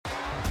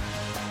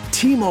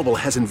T-Mobile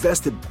has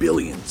invested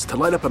billions to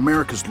light up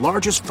America's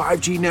largest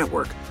 5G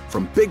network,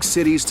 from big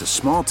cities to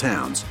small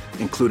towns,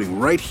 including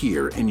right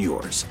here in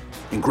yours.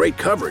 And great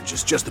coverage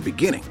is just the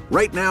beginning.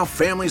 Right now,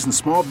 families and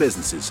small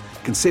businesses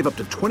can save up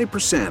to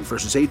 20%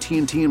 versus AT&T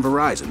and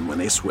Verizon when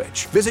they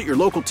switch. Visit your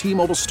local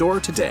T-Mobile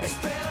store today.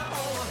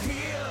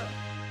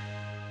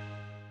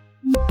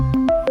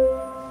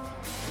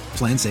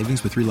 Plan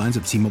savings with 3 lines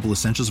of T-Mobile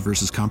Essentials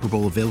versus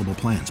comparable available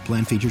plans.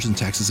 Plan features and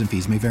taxes and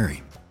fees may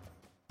vary.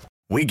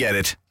 We get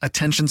it.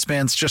 Attention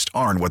spans just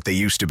aren't what they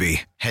used to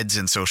be. Heads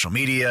in social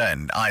media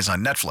and eyes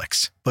on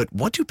Netflix. But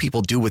what do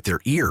people do with their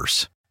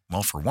ears?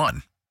 Well, for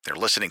one, they're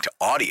listening to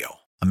audio.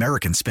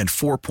 Americans spend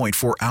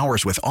 4.4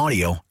 hours with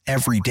audio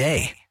every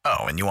day. Oh,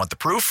 and you want the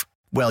proof?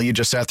 Well, you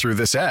just sat through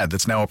this ad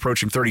that's now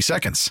approaching 30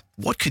 seconds.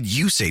 What could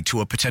you say to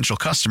a potential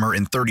customer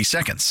in 30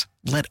 seconds?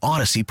 Let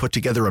Odyssey put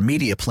together a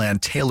media plan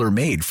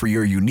tailor-made for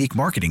your unique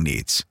marketing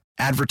needs.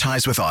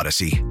 Advertise with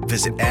Odyssey.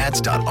 Visit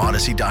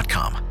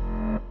ads.odyssey.com.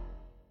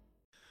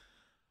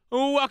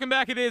 Welcome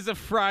back. It is a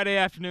Friday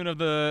afternoon of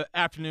the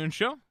afternoon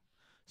show.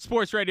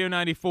 Sports Radio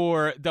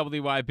 94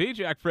 WYB.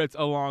 Jack Fritz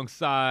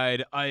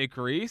alongside Ike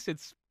Reese.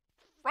 It's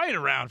right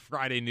around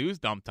Friday news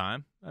dump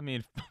time. I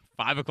mean,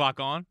 5 o'clock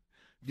on.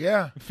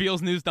 Yeah.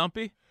 Feels news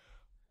dumpy.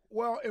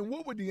 Well, and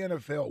what would the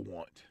NFL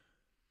want?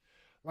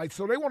 Like,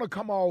 so they want to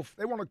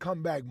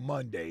come back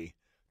Monday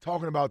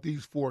talking about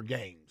these 4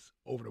 games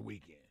over the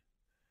weekend.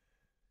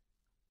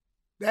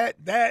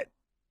 That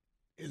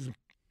is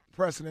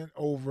precedent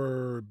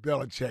over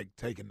Belichick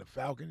taking the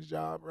Falcons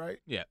job, right?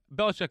 Yeah.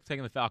 Belichick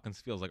taking the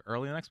Falcons feels like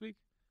early next week.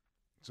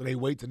 So they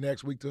wait till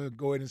next week to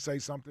go ahead and say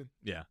something?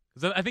 Yeah.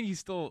 Because I think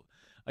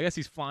I guess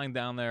he's flying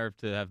down there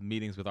to have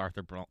meetings with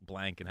Arthur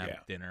Blank and have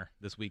dinner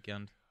this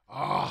weekend.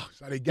 Oh,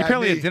 so they got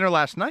apparently me. Had dinner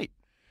last night.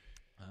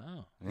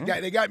 Oh.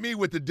 They got me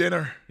with the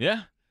dinner.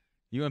 Yeah.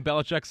 You and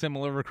Belichick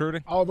similar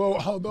recruiting?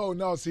 Although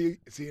no, see,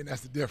 and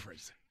that's the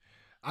difference.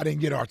 I didn't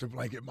get Arthur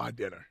Blank at my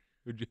dinner.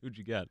 Who'd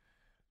you get?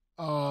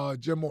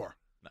 Jim Moore.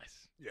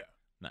 Nice. Yeah.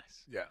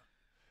 Nice. Yeah.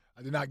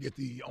 I did not get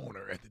the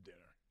owner at the dinner.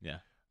 Yeah.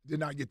 Did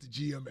not get the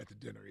GM at the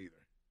dinner either.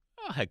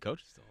 Oh, head coach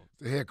still.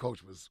 The head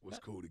coach was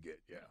cool to get.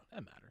 Yeah.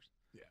 That matters.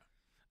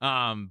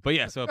 Yeah. But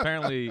yeah, so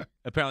apparently,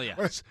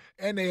 yeah.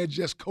 And they had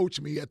just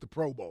coached me at the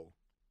Pro Bowl.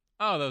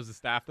 Oh, that was the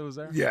staff that was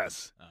there?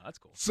 Yes. Oh, that's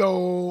cool.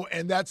 So,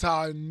 and that's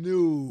how I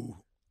knew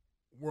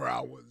where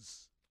I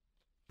was.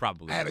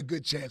 Probably. I had a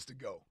good chance to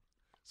go.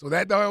 So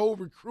the whole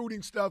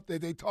recruiting stuff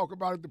that they talk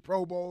about at the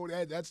Pro Bowl,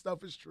 that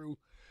stuff is true.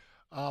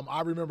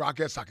 I remember, I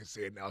guess I can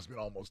say it now. It's been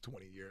almost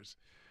 20 years.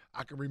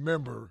 I can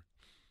remember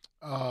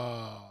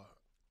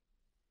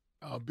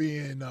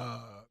being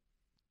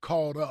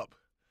called up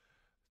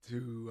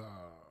to,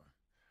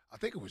 I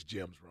think it was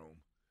Jim's room,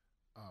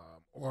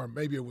 or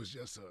maybe it was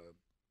just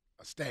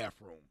a staff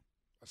room,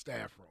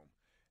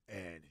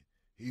 and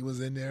he was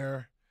in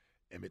there.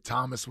 Emmett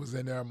Thomas was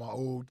in there, my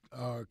old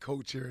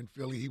coach here in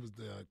Philly. He was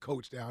the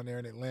coach down there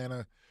in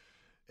Atlanta.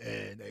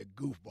 And that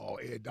goofball,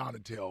 Ed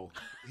Donatel,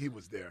 he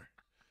was there.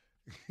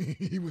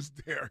 He was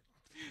there.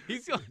 I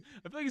feel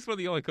like he's one of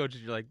the only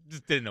coaches you're like,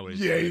 just didn't know what he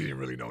was doing. Yeah, he didn't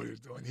really know what he was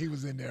doing. He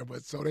was in there.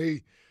 But so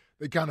they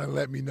kind of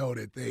let me know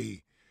that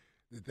they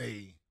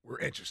were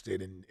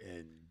interested and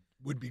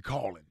would be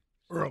calling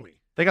early.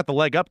 They got the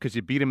leg up because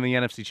you beat them in the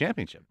NFC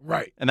Championship.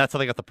 Right. And that's how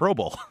they got the Pro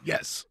Bowl.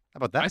 Yes. How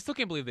about that? I still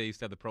can't believe they used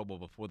to have the Pro Bowl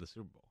before the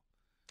Super Bowl.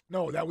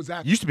 No, that was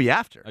after. Used to be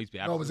after. Oh, used to be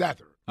after. No, it was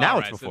after. Now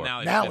right, it's before.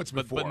 So now it's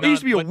before. It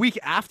used to be a week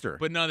after.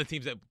 But none of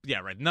the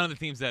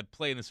teams that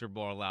play in the Super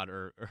Bowl are allowed,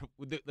 or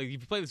like if you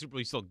play the Super Bowl,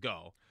 you still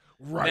go.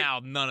 Right.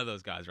 Now, none of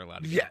those guys are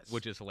allowed to go, yes.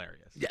 which is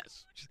hilarious.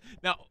 Yes.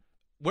 Now,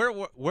 where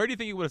do you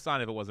think you would have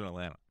signed if it wasn't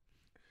Atlanta?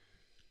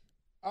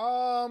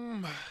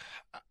 I'm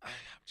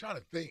trying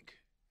to think.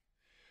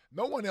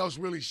 No one else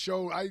really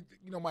showed.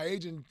 My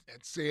agent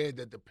had said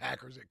that the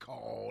Packers had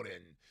called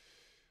and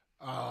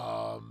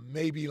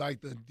maybe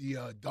like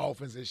the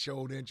Dolphins had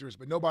showed interest,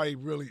 but nobody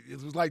really.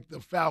 It was like the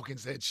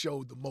Falcons had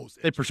showed the most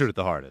interest. They pursued it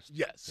the hardest.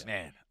 Yes.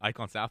 Man, Ike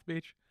on South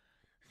Beach?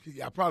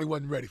 Yeah, I probably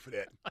wasn't ready for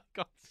that. Ike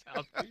on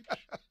South Beach?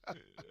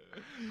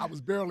 I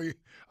was barely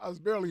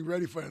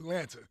ready for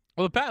Atlanta.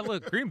 Well,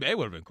 look, Green Bay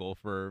would have been cool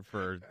for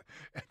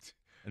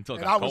until it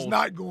and got I cold. was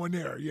not going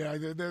there. Yeah,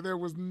 there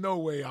was no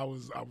way I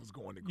was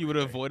going to Green You would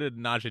have Bay. avoided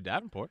Najee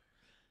Davenport.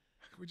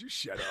 Would you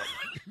shut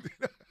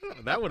up?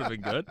 That would have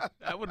been good.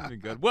 That would have been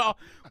good. Well,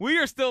 we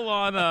are still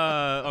on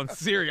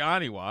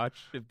Sirianni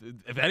watch.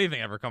 If anything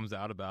ever comes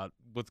out about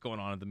what's going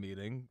on at the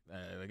meeting,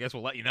 I guess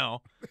we'll let you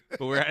know.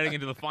 But we're heading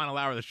into the final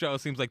hour of the show.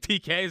 Seems like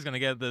TK is going to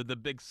get the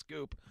big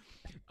scoop.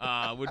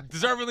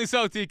 Deservedly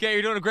so, TK.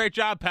 You're doing a great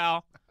job,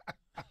 pal.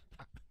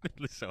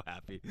 So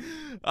happy.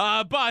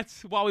 But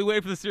while we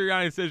wait for the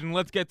Sirianni decision,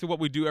 let's get to what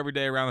we do every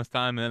day around this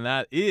time, and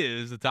that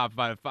is the top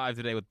 5 of 5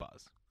 today with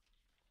Buzz.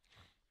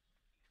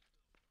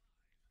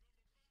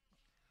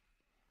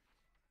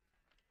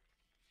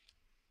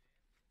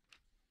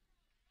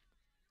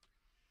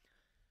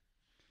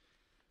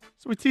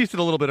 So we teased it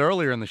a little bit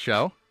earlier in the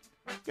show.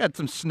 We had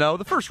some snow.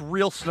 The first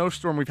real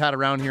snowstorm we've had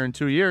around here in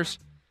 2 years.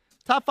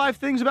 Top 5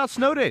 things about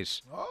snow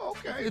days. Oh,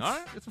 okay.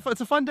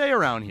 It's a fun day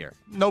around here.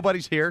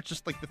 Nobody's here. It's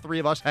just like the three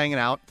of us hanging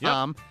out. Yep.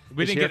 Tom,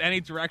 We is didn't here. get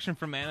any direction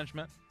from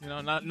management.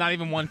 Not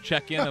even one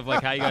check-in of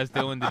like how you guys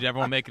doing. Did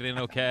everyone make it in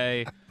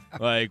okay?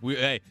 Like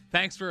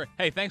thanks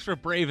for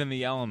braving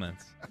the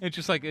elements. It's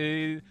just like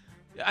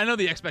I know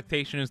the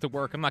expectation is to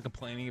work. I'm not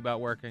complaining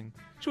about working.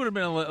 Should have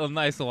been a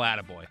nice little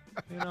attaboy.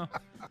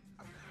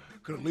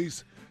 Could at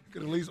least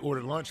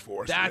order lunch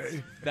for us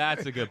today.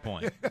 That's a good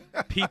point.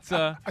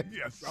 Pizza,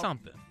 Yeah,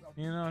 something.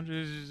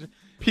 Just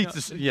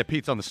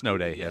Pizza on the snow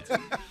day hits.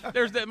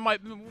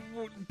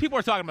 People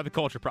are talking about the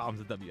culture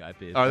problems at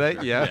WIP. Are they?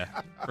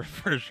 Yeah.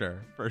 For sure.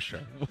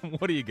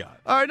 What do you got?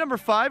 All right, number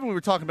 5, and we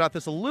were talking about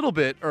this a little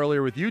bit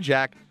earlier with you,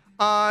 Jack.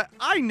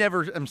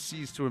 Never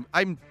ceases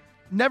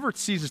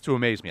to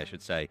amaze me, I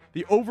should say,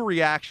 the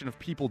overreaction of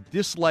people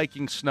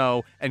disliking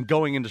snow and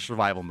going into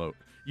survival mode.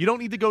 You don't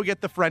need to go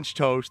get the French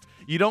toast.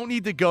 You don't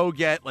need to go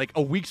get like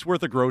a week's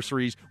worth of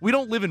groceries. We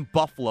don't live in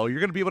Buffalo. You're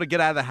going to be able to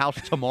get out of the house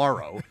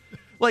tomorrow.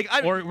 Or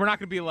we're not going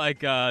to be like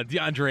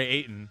DeAndre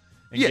Ayton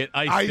and get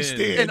iced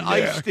in.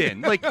 Iced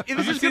in. Like,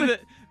 this is going to...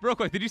 Real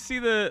quick, did you see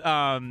they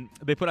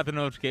put out the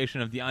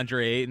notification of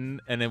DeAndre Ayton,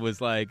 and it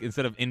was like,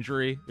 instead of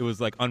injury, it was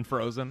like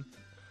unfrozen?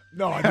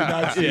 No, I did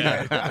not see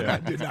Yeah. that. Yeah. I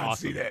did not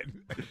see that.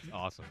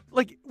 Awesome.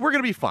 Like, we're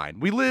going to be fine.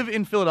 We live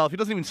in Philadelphia. It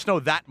doesn't even snow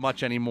that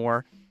much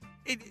anymore.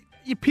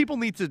 People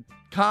need to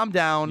calm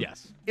down.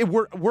 Yes.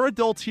 We're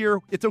adults here.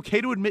 It's okay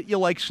to admit you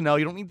like snow.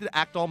 You don't need to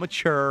act all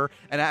mature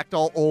and act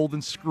all old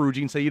and Scroogey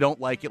and say you don't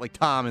like it, like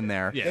Tom in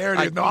there. Yeah. There it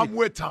is. No, I'm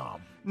with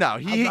Tom. No,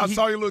 I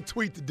saw your little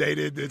tweet today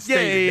that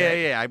stated that.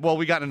 Yeah. Well,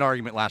 we got in an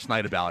argument last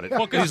night about it.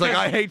 He's like,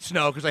 I hate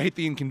snow because I hate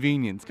the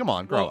inconvenience. Come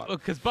on, grow up.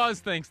 Because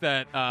Buzz thinks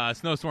that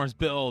snowstorms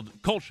build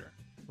culture.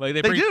 Like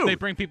They do. They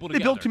bring people together.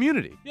 They build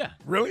community. Yeah.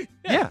 Really?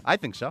 Yeah, I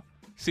think so.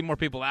 See more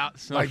people out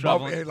snow Like,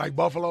 shoveling. like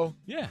Buffalo?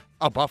 Yeah.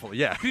 Oh, Buffalo,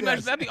 yeah. Can you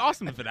imagine? That'd be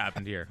awesome if it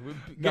happened here.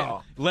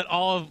 No. Let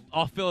all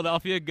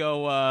Philadelphia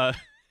go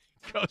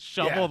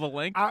shovel the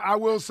link. I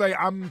will say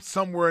I'm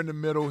somewhere in the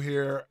middle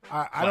here.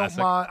 I don't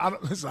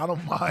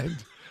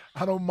mind.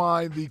 I don't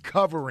mind the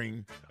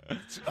covering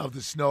of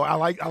the snow. I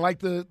like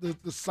the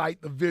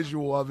sight, the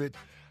visual of it.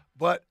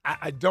 But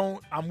I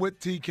don't. I'm with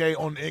TK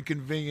on the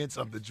inconvenience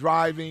of the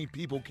driving.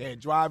 People can't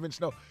drive in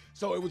snow.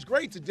 So it was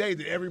great today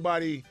that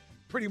everybody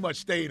pretty much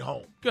stayed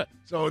home. Good.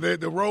 So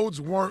the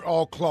roads weren't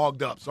all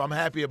clogged up. So I'm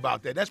happy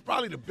about that. That's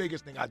probably the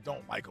biggest thing I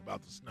don't like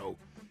about the snow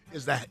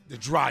is that the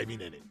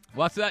driving in it.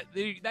 Well, that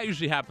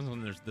usually happens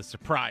when there's the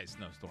surprise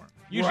snowstorm.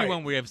 Usually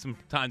when we have some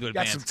time to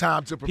advance. Got some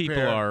time to prepare.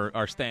 People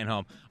are staying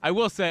home. I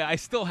will say I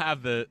still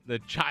have the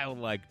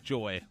childlike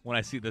joy when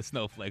I see the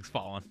snowflakes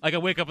falling. Like I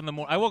wake up in the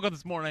morning. I woke up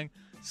this morning,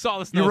 saw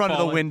the snow You run to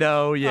falling. the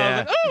window, yeah.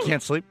 like, "Oh, you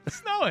can't sleep. It's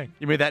snowing.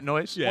 You made that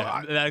noise?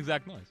 Yeah, that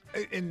exact noise.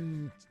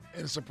 In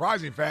a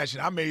surprising fashion,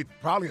 I made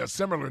probably a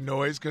similar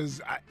noise because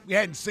we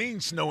hadn't seen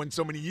snow in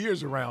so many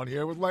years around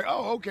here. It was like,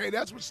 oh, okay,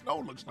 that's what snow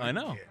looks like. I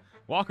know. Yeah.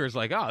 Walker's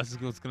like, oh, this is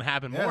what's going to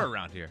happen more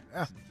around here.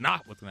 Yeah. It's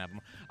not what's going to happen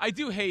more. I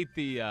do hate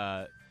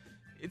the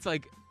it's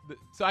like,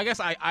 so I guess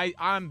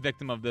I'm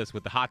victim of this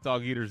with the hot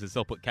dog eaters that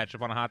still put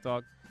ketchup on a hot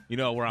dog.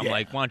 Where I'm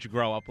like, why don't you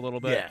grow up a little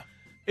bit? Yeah.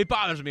 It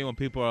bothers me when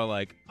people are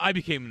like, I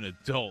became an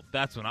adult.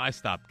 That's when I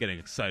stopped getting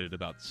excited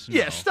about snow.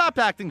 Yeah, stop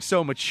acting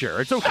so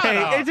mature. It's okay.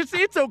 up.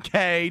 It's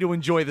okay to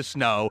enjoy the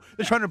snow.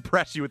 They're trying to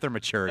impress you with their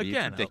maturity.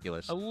 Again, it's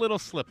ridiculous. A little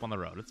slip on the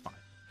road. It's fine.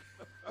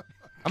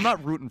 I'm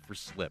not rooting for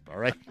slip, all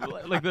right?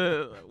 Like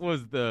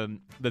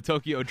the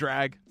Tokyo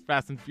drag,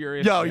 Fast and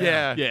Furious. Yo,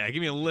 yeah. Yeah,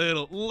 give me a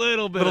little bit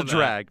Little of that.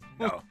 drag.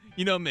 No.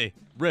 You know me,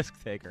 risk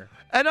taker.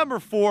 At number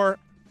 4,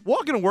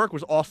 walking to work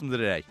was awesome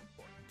today.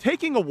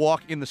 Taking a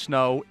walk in the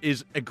snow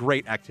is a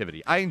great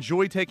activity. I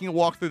enjoy taking a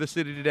walk through the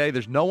city today.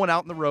 There's no one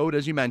out in the road,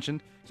 as you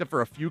mentioned, except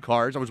for a few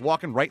cars. I was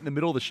walking right in the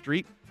middle of the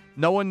street.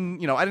 No one,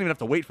 I didn't even have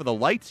to wait for the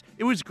lights.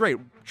 It was great.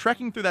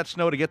 Trekking through that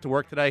snow to get to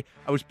work today.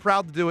 I was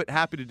proud to do it,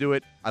 happy to do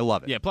it. I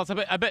love it. Yeah, plus I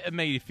bet it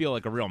made you feel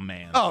like a real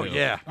man. Oh, too.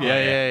 yeah. Oh,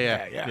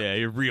 Yeah. Yeah,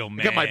 you're a real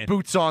man. Got my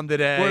boots on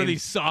today. Where are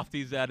these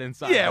softies at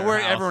inside? Yeah, their where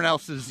house? everyone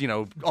else is,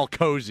 all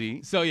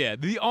cozy. So yeah,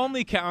 the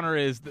only counter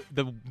is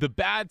the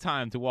bad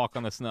time to walk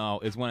on the snow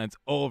is when it's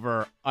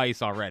over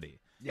ice already.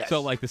 Yes.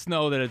 So like the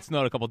snow that had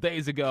snowed a couple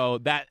days ago,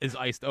 that is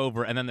iced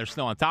over, and then there's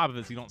snow on top of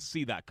it, so you don't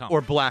see that coming. Or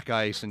black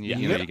ice, and you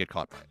get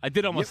caught by it. I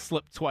did almost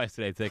slip twice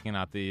today taking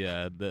out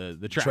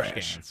the trash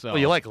can. So Well,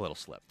 you like a little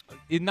slip.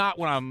 not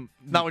when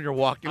You're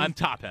walking. I'm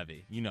top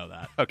heavy. You know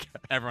that. Okay.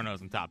 Everyone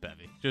knows I'm top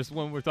heavy. Just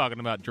when we're talking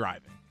about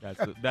driving,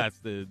 that's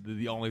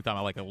the only time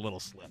I like a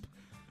little slip.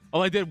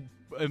 Well, I did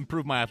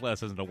improve my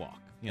athleticism to walk.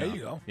 There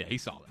you go. Yeah, he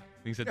saw that.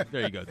 He said,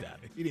 "There you go, Dad."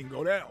 He didn't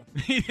go down.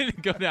 He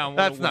didn't go down.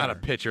 That's not a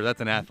pitcher.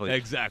 That's an athlete.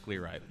 Exactly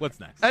right. What's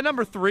next? At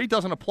number 3,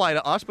 doesn't apply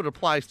to us, but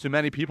applies to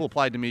many people.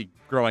 Applied to me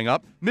growing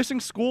up. Missing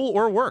school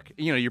or work.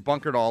 You're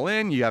bunkered all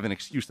in. You have an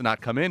excuse to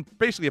not come in.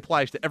 Basically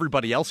applies to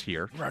everybody else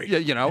here. Right.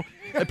 Yeah,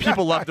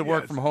 people love to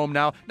work Yes. from home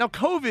now. Now,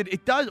 COVID,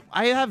 it does.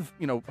 I have,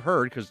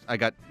 heard, because I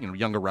got,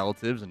 younger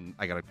relatives and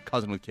I got a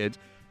cousin with kids,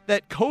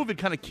 that COVID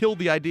kind of killed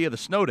the idea of the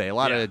snow day. A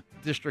lot of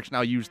districts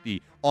now use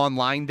the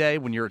online day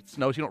when you're at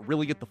snow, so you don't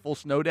really get the full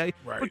snow day.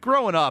 Right. But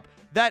growing up,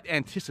 that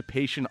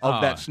anticipation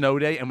of that snow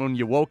day, and when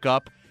you woke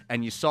up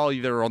and you saw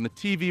either on the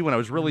TV when I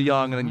was really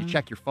young, and then you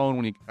check your phone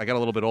when I got a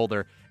little bit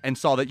older, and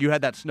saw that you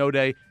had that snow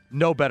day,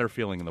 no better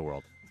feeling in the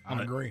world.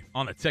 I agree.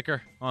 On a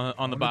ticker on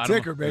the the bottom.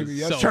 ticker, baby.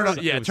 Yes, Turn on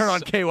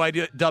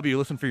KYW,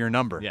 listen for your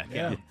number.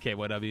 Yeah.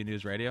 KYW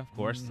News Radio, of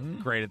course.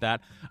 Great at that.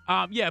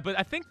 But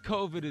I think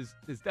COVID is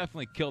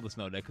definitely killed the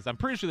snow day because I'm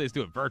pretty sure they just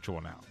do it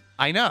virtual now.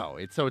 I know.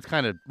 So it's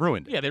kind of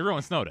ruined it. Yeah, they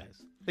ruined snow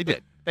days. They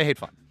did. They hate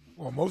fun.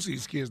 Well, most of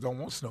these kids don't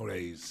want snow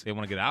days. They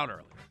want to get out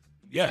early.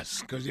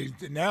 Yes, because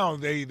now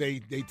they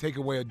take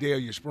away a day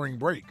of your spring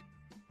break.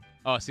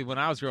 Oh, see, when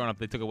I was growing up,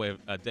 they took away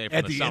a day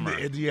from the summer.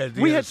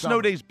 We had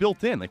snow days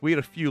built in. Like we had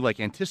a few they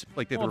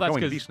were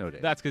going to be snow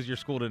days. That's because your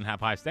school didn't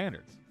have high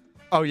standards.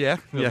 Oh yeah,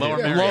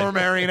 Lower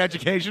Marion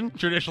education.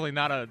 Traditionally,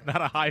 not a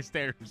high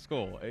standard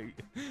school.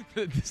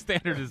 The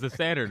standard is the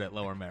standard at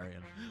Lower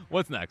Marion.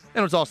 What's next? And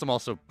it was awesome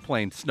also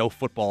playing snow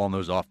football on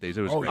those off days.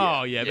 It was great.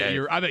 Oh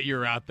yeah, I bet you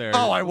were out there.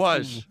 Oh, I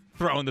was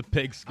throwing the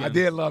pigskin. I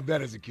did love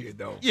that as a kid,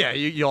 though. Yeah,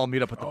 you all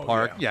meet up at the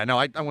park. Yeah, no,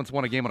 I once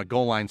won a game on a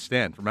goal line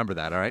stand. Remember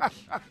that? All right.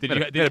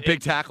 Did you a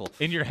big tackle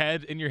in your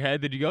head?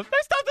 Did you go? They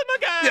stopped him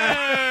again.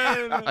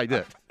 Yeah. I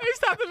did. They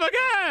stopped him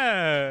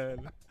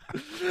again.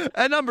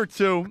 And number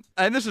 2,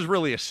 and this is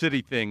really a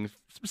city thing,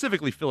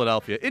 specifically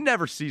Philadelphia. It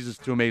never ceases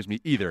to amaze me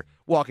either.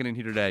 Walking in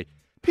here today,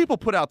 people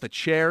put out the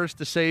chairs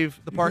to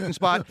save the parking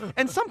spot,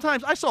 and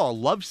sometimes I saw a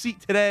love seat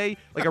today,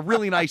 like a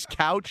really nice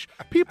couch.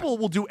 People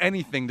will do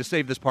anything to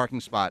save this parking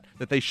spot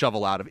that they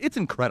shovel out of. It's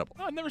incredible.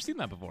 Oh, I've never seen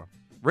that before.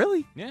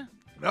 Really? Yeah.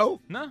 No.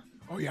 Oh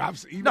Oh yeah,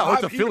 it's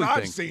a Philly thing.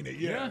 I've seen it.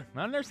 Yeah.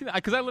 I've never seen that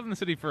because I live in the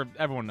city for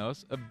everyone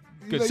knows a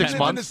good They 6 lived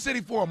months. in the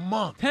city for a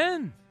month.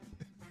 10.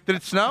 Did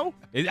it snow?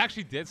 It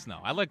actually did snow.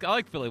 I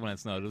like Philly when it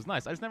snowed. It was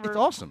nice. I just never. It's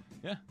awesome.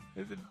 Yeah,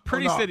 it's a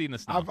pretty city in the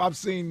snow. I've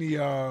seen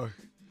the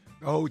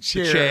whole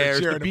chair, The chairs,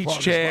 chair the in beach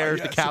parking chairs,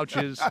 spot, the yes.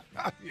 couches.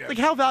 Yes. Like,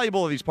 how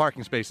valuable are these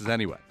parking spaces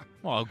anyway?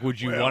 Well, would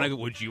you want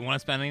to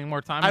spend any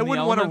more time? I in the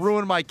wouldn't want to elements?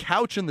 ruin my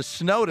couch in the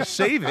snow to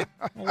save it.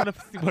 Well,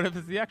 what if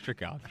it's the extra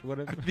couch? What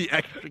if The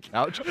extra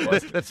couch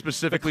that's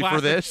specifically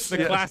for this. The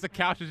Yes. classic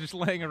couch is just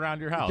laying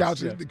around your house.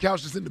 The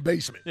couch is in the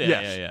basement. Yeah,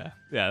 Yes.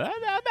 yeah.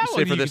 That Just one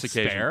say for you this could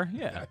occasion. spare.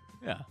 Yeah.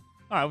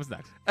 All right, what's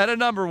next? And a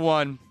number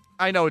 1,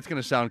 I know it's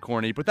going to sound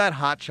corny, but that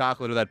hot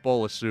chocolate or that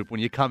bowl of soup, when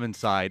you come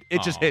inside,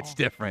 it just hits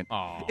different.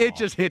 Aw. It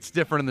just hits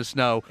different in the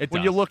snow. It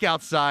when does. you look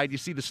outside, you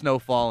see the snow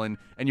falling,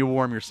 and you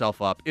warm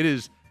yourself up. It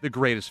is the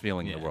greatest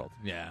feeling in the world.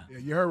 Yeah. Yeah,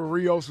 you heard what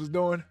Rios was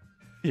doing?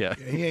 Yeah.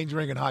 Yeah, he ain't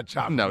drinking hot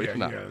chocolate. No, yeah, he's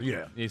not.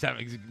 Yeah. He's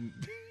having.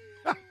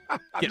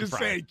 I'm just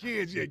saying,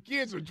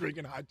 kids are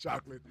drinking hot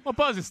chocolate. Well,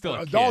 Buzz is still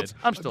a Adults,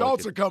 kid. I'm still a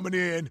adults kid. are coming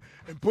in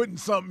and putting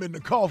something in the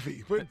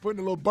coffee, putting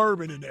a little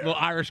bourbon in there. A little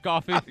Irish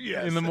coffee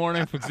Yes. in the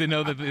morning because they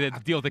know that they have to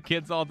deal with the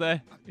kids all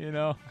day. You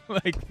know,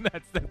 like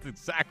that's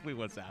exactly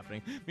what's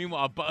happening.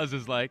 Meanwhile, Buzz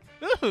is like,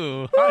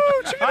 ooh,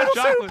 hot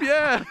chocolate. Soup,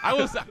 yeah.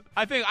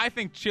 I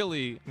think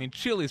chili. I mean,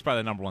 chili is probably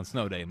the number 1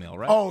 snow day meal,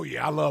 right? Oh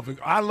yeah, I love it.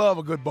 I love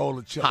a good bowl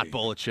of chili. Hot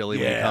bowl of chili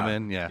when you Yeah. come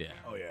in. Yeah. Yeah.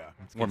 Oh yeah.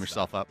 Warm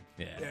yourself up.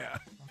 Yeah. Yeah.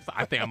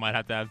 I think I might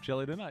have to have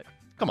chili tonight.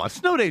 Come on,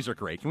 snow days are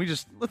great. Can we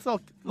just let's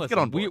get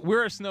on board?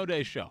 We're a snow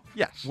day show.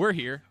 Yes. We're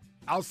here.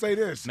 I'll say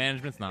this.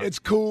 Management's not. It's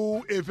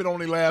cool if it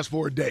only lasts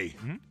for a day.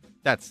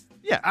 That's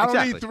I don't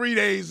exactly. need 3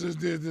 days of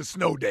the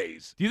snow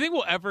days. Do you think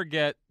we'll ever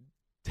get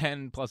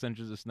 10 plus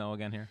inches of snow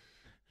again here?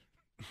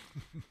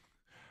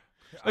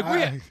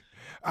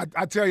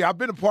 I tell you, I've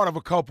been a part of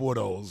a couple of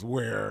those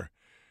where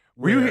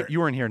You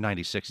weren't here in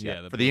 '96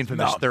 yet Yeah, for the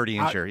infamous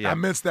 30-incher. Yeah. I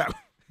missed that.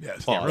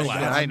 Yes, Pause.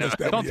 relax. I know. missed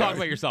that Don't one, talk yeah.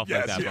 about yourself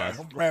like Yes, that, yeah. Buzz.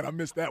 I'm glad I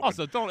missed that one.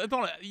 Also, don't.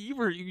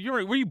 Were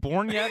you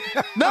born yet?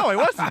 No, I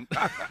wasn't.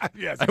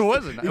 Yes, I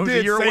wasn't. He I was a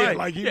did year say it away.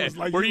 like he Yeah. was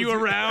like. Were he you was-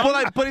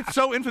 around? But it's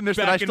so infamous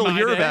that Back I in still my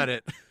hear day? about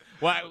it.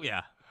 Well,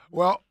 yeah.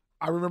 Well,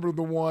 I remember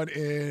the one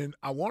in,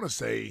 I want to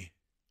say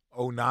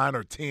 09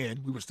 or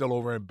 10. We were still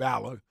over in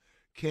Bala,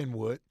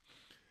 Kenwood,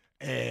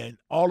 and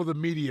all of the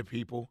media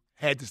people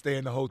had to stay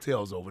in the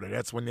hotels over there.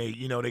 That's when they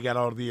got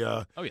all of the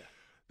Oh yeah.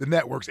 the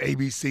networks,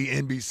 ABC,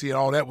 NBC, and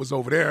all that was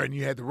over there, and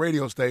you had the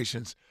radio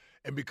stations.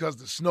 And because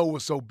the snow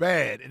was so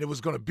bad, and it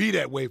was going to be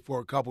that way for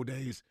a couple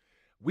days,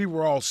 we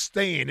were all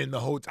staying in the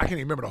hotel. I can't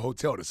even remember the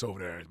hotel that's over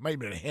there. It might have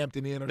been a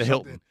Hampton Inn or The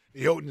something. Hilton. The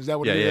Hilton, is that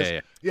what Yeah, it yeah, is?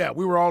 yeah. Yeah,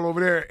 we were all over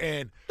there,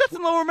 and That's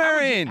in Lower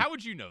Marion. How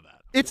would you know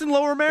that? It's in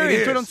Lower Marion. It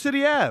It's right is. on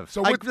City Ave.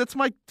 So that's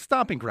my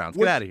stomping grounds.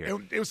 Get out of here.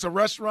 It was a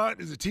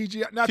restaurant. Is it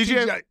TGI? Not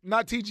TGI? TGI.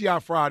 Not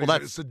TGI Fridays. Well,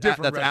 it's a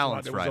different that's restaurant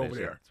Allen's that was Fridays, over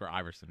yeah. there. It's for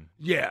Iverson.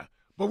 Yeah,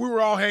 but we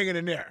were all hanging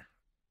in there.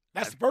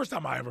 That's the first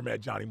time I ever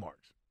met Johnny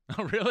Marks.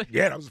 Oh really?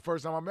 Yeah, that was the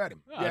first time I met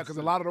him. Oh, Yeah, that's- because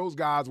a lot of those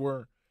guys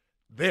were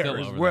there Still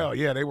as over well.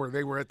 Yeah, they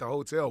were at the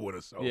hotel with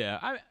us. So.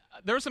 Yeah.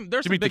 There's some.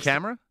 Did you meet the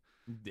camera?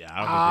 Yeah.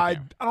 I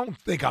I don't think don't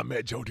think I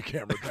met Joe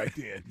DeCamera back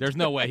then. There's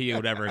no way he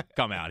would ever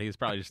come out. He was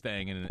probably just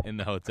staying in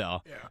the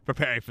hotel, Yeah.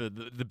 preparing for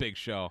the big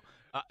show.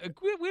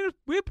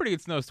 We had pretty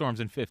good snowstorms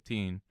in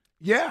 2015.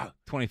 Yeah,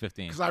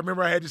 because I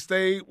remember I had to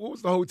stay. What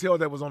was the hotel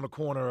that was on the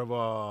corner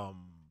of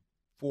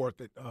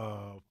Fourth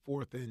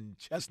and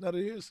Chestnut.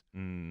 It is.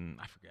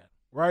 I forget.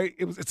 Right.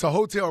 It's a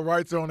hotel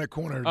right there on that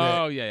corner.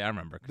 Oh yeah, I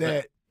remember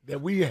that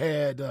we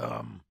had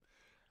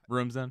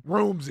rooms in.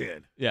 Rooms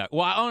in. Yeah.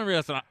 Well, I only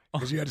realized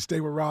because you had to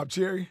stay with Rob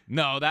Cherry.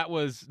 No,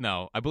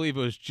 I believe it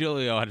was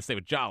Gilio had to stay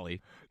with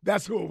Jolly.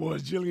 That's who it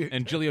was, Gilio.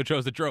 And Gilio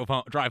chose to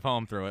drive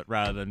home through it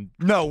rather than.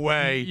 No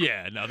way.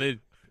 Yeah. No.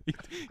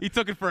 He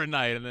took it for a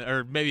night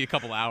or maybe a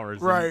couple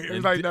hours. Right. It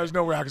was like there's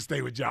no way I could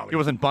stay with Jolly. He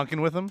wasn't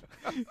bunking with him?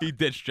 He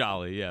ditched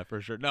Jolly, yeah,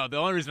 for sure. No, the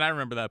only reason I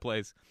remember that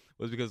place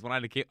was because when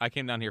I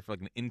came down here for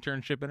like an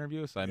internship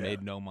interview, so I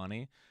made no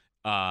money.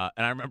 And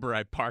I remember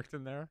I parked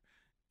in there,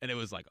 and it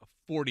was like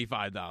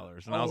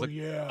 $45. And I was like,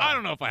 I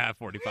don't know if I have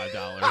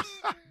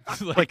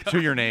 $45. like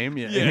to your name?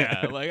 Yeah.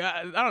 Yeah. Like,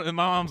 I don't. And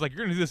my mom's like, you're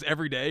going to do this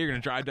every day? You're going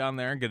to drive down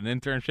there and get an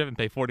internship and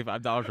pay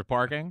 $45 for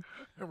parking?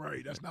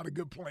 Right. That's not a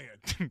good plan.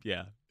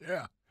 Yeah.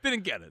 Yeah.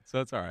 Didn't get it,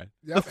 so it's all right.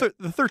 Yeah. The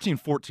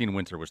 13-14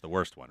 winter was the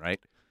worst one, right?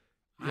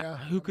 Yeah.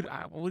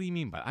 What do you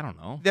mean by I don't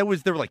know. There were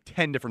like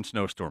 10 different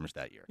snowstorms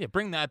that year. Yeah,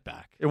 bring that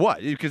back. It was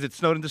because it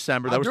snowed in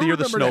December. That was the year of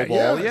the remember that,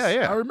 snowball. yes.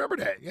 Yeah. I remember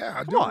that. Yeah,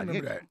 I do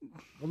remember that.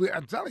 Well,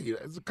 I'm telling you,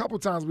 there's a couple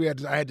of times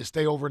I had to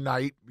stay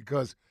overnight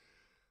because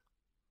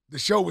the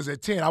show was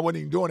at 10. I wasn't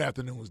even doing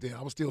afternoons then.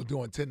 I was still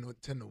doing 10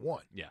 to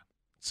 1. Yeah.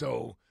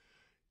 So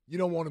you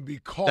don't want to be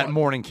caught. That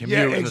morning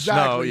commute in the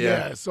snow.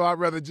 Yeah. So I'd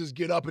rather just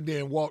get up and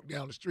then walk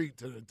down the street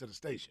to the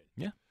station.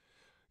 Yeah.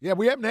 Yeah,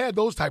 we haven't had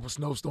those type of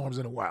snowstorms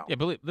in a while. Yeah,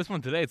 believe this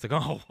one today, it's like,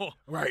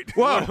 right.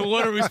 Whoa.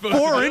 What are we supposed to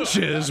do? 4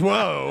 inches.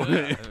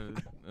 Whoa.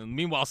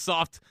 Meanwhile,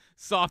 soft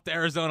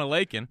Arizona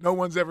Lakin. No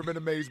one's ever been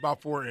amazed by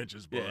 4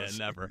 inches, Buzz.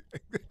 Yeah, never.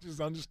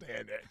 Just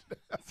understand that.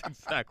 That's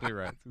exactly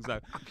right.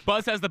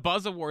 Buzz has the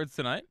Buzz Awards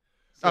tonight.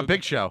 A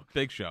big show.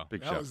 Big show.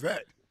 How was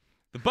that?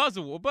 The Buzz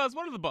Award. Buzz,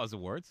 what are the Buzz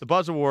Awards? The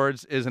Buzz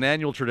Awards is an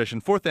annual tradition,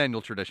 4th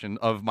annual tradition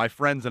of my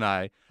friends and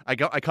I. I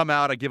come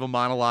out, I give a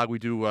monologue, we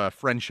do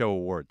friend show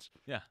awards.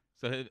 Yeah.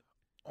 So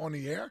on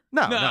the air?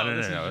 No.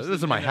 This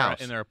is my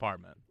house. In their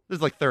apartment.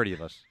 There's like 30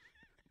 of us.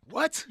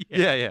 What?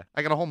 Yeah.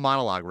 I got a whole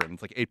monologue written.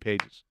 It's like 8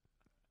 pages.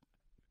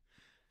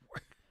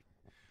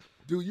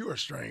 Dude, you are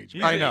strange.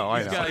 I know.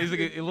 He's like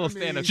a little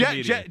stand-up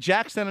comedian.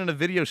 Jack sent in a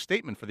video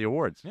statement for the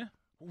awards. Yeah.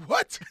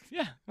 What?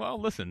 Yeah. Well,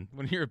 listen,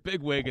 when you're a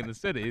bigwig in the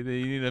city, you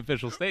need an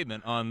official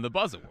statement on the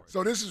Buzz Awards.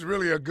 So this is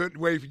really a good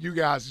way for you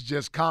guys to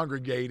just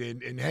congregate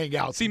and hang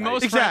out. See,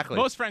 tonight.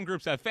 most friend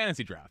groups have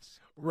fantasy drafts.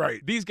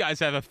 Right. These guys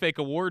have a fake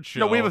award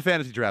show. No, we have a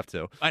fantasy draft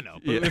too. I know,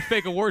 but a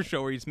fake award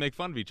show where you just make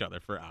fun of each other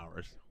for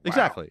hours. Wow.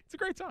 Exactly. It's a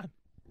great time.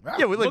 Wow.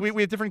 Yeah,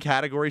 we have different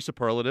category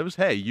superlatives.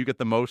 Hey, you get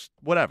the most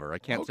whatever. I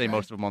can't say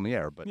most of them on the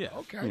air, but yeah.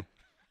 Okay.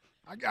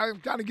 I'm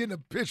kind of getting a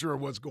picture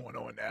of what's going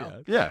on now.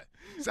 Yeah.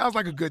 Sounds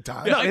like a good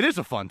time. No, it is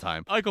a fun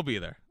time. Ike will be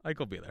there.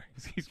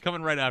 He's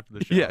coming right after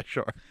the show. Yeah,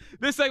 sure.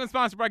 This segment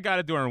sponsored by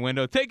Guided Door and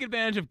Window. Take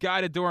advantage of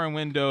Guided Door and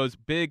Window's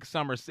big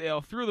summer sale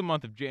through the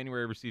month of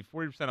January. Receive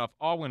 40% off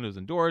all windows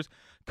and doors.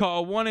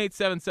 Call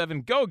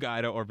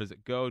 1-877-GO-GUIDA or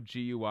visit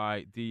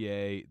GUIDA.com.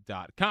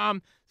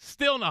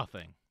 Still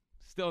nothing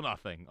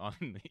on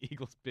the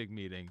Eagles' big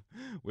meeting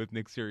with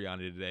Nick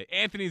Sirianni today.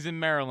 Anthony's in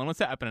Maryland. What's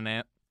happening,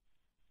 Ant?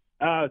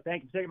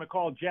 Thank you for taking my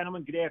call,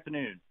 gentlemen. Good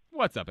afternoon.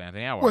 What's up,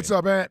 Anthony? How are you? What's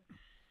up, Ant?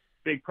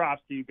 Big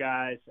props to you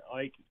guys.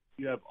 Ike,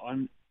 you have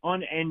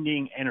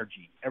unending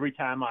energy. Every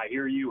time I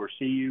hear you or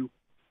see you,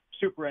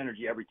 super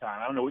energy every time.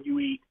 I don't know what you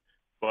eat,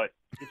 but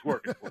it's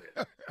working for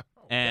you.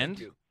 And?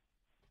 Thank you.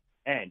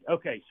 And,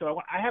 okay,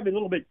 so I have a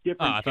little bit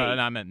different I thought take.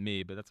 I meant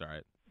me, but that's all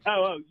right.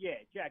 Oh, yeah,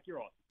 Jack, you're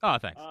awesome. Oh,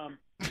 thanks.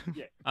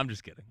 Yeah. I'm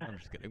just kidding.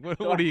 What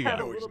So do you got?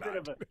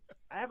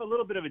 I have a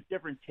little bit of a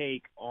different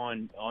take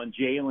on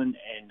Jalen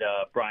and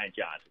Brian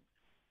Johnson.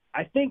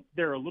 I think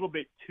they're a little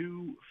bit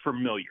too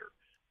familiar.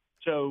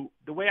 So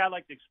the way I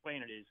like to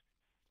explain it is,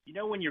 you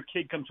know, when your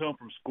kid comes home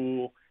from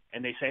school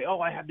and they say, oh,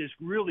 I have this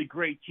really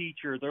great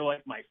teacher. They're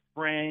like my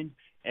friend,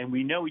 and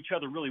we know each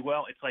other really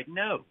well. It's like,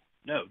 no.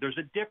 There's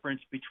a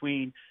difference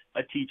between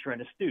a teacher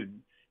and a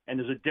student, and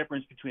there's a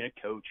difference between a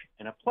coach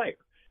and a player.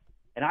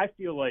 And I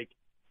feel like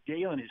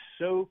Jalen is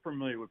so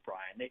familiar with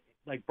Brian.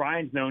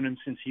 Brian's known him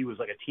since he was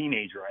like a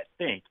teenager, I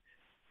think.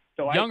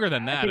 So Younger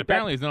than that.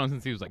 Apparently he's known him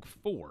since he was like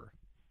 4.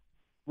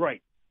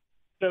 Right.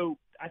 So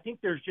I think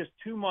there's just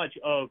too much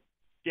of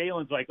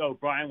Jalen's like, oh,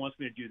 Brian wants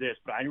me to do this,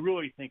 but I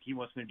really think he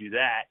wants me to do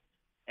that.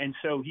 And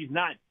so he's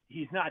not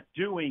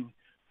doing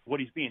what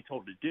he's being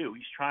told to do.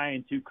 He's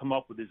trying to come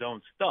up with his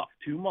own stuff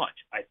too much,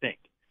 I think.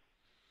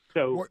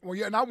 So Well,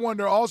 yeah, and I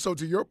wonder also,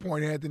 to your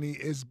point, Anthony,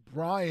 is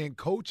Brian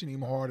coaching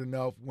him hard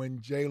enough when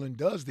Jalen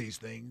does these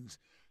things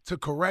to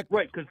correct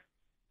right, because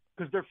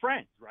they're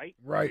friends, right?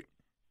 Right.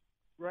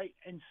 Right.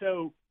 And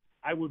so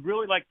I would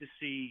really like to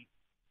see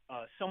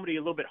somebody a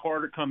little bit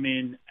harder come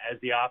in as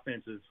the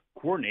offensive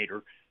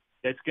coordinator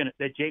that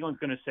Jalen's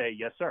going to say,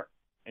 yes, sir.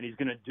 And he's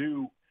going to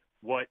do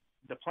what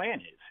the plan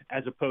is,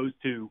 as opposed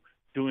to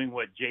doing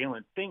what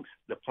Jalen thinks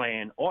the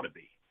plan ought to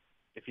be,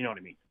 if you know what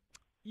I mean.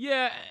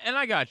 Yeah, and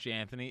I got you,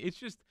 Anthony. It's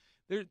just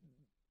the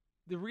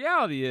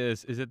reality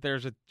is that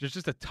there's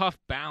just a tough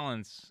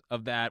balance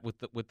of that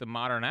with the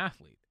modern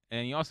athlete.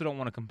 and you also don't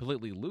want to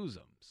completely lose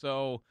him.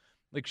 So,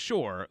 like,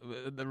 sure,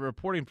 the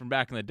reporting from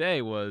back in the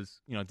day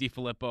was,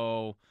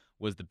 DiFilippo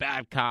was the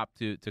bad cop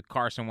to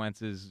Carson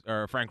Wentz's,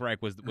 or Frank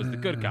Reich was the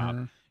good cop.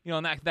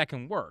 And that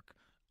can work.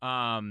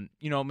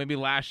 Maybe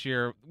last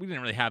year we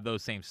didn't really have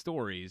those same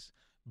stories,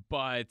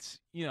 but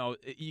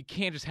you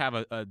can't just have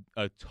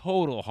a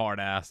total hard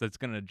ass that's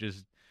gonna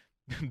just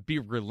be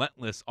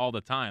relentless all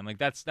the time. Like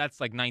that's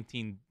like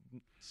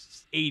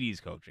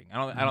 1980s coaching.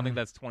 I don't think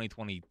that's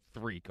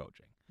 2023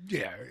 coaching.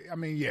 Yeah,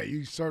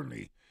 you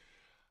certainly.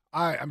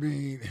 I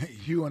mean,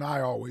 you and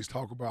I always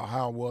talk about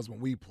how it was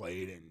when we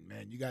played, and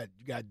man, you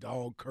got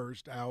dog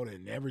cursed out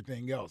and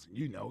everything else, and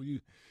you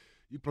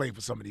play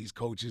for some of these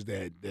coaches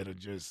that are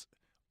just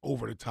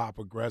over the top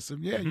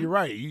aggressive. Yeah, You're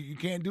right. You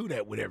can't do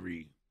that with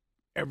every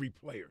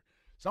player.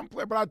 Some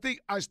player, but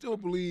I still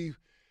believe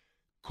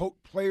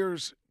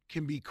players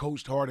can be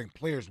coached hard, and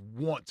players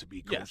want to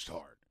be coached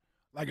hard.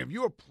 Like if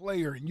you're a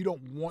player and you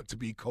don't want to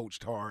be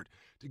coached hard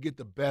to get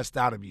the best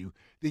out of you,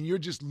 then you're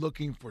just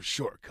looking for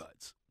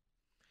shortcuts.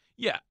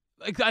 Yeah,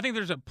 like I think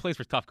there's a place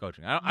for tough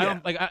coaching. I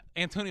don't like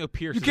Antonio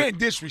Pierce. You can't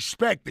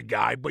disrespect the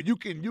guy, but you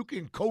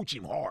can coach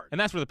him hard. And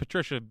that's where the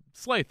Patricia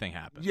Slay thing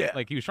happened. Yeah,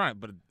 like he was trying,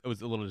 but it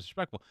was a little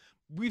disrespectful.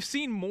 We've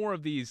seen more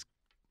of these,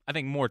 I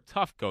think, more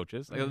tough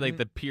coaches, like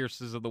the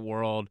Pierces of the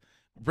world.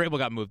 Vrabel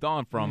got moved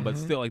on from, but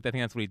still, like I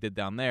think that's what he did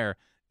down there.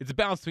 It's a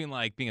balance between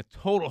like being a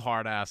total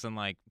hard ass and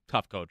like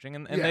tough coaching,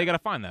 and they got to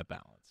find that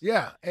balance.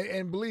 Yeah,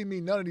 and believe me,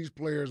 none of these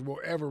players will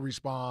ever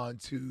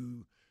respond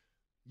to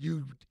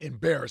you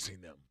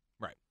embarrassing them.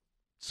 Right.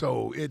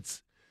 So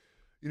it's,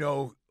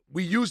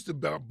 we used to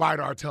bite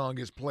our tongue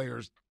as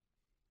players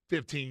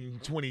 15,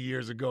 20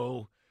 years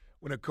ago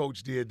when a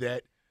coach did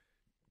that.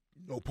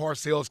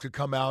 Parcells could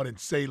come out and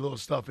say little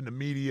stuff in the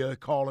media,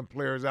 calling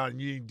players out,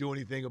 and you didn't do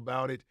anything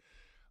about it.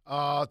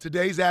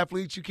 Today's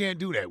athletes, you can't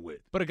do that with.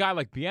 But a guy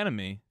like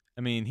Bieniemy,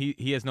 I mean,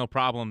 he has no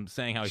problem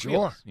saying how he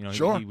feels.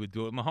 He would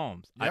do it with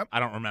Mahomes. Yep. I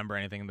don't remember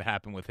anything that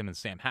happened with him and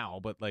Sam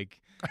Howell, but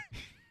like,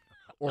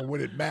 or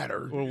would it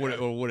matter? Or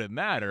would it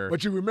matter?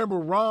 But you remember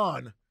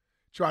Ron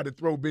tried to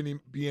throw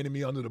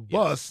Bieniemy under the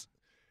bus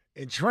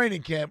in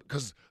training camp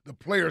because the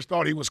players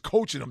thought he was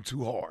coaching them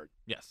too hard.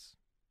 Yes.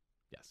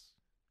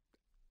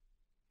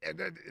 And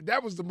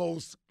that was the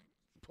most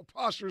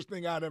preposterous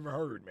thing I'd ever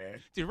heard, man.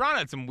 Dude, Ron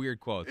had some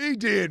weird quotes. He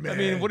did, man. I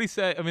mean, what he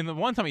said. I mean, the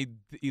one time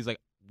he's like,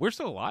 "We're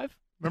still alive."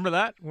 Remember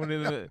that? When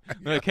they're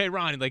like, "Hey,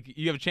 Ron, like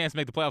you have a chance to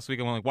make the playoffs week."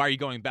 I'm like, "Why are you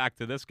going back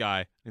to this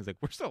guy?" He's like,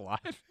 "We're still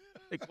alive."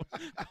 Like,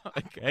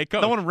 hey,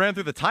 coach. No one ran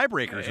through the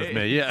tiebreakers with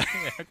me. Yeah.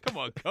 Come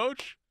on,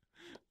 coach.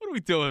 What are we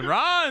doing,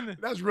 Ron?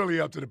 That's really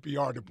up to the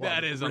PR department.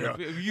 That is.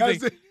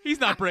 He's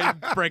not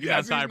breaking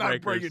yes, down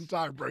tiebreakers. He's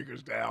not breaking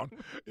tiebreakers down.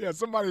 Yeah,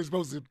 somebody's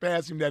supposed to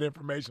pass him that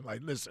information. Like,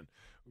 listen,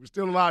 we're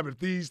still alive if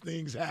these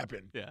things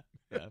happen. Yeah.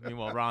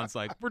 Meanwhile, Ron's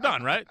like, we're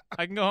done, right?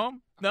 I can go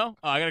home? No?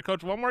 Oh, I got to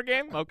coach one more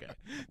game? Okay.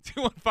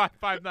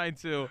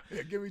 215-592.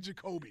 Yeah, give me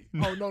Jacoby.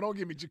 Oh, no, don't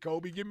give me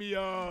Jacoby. Give me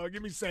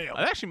Sam. It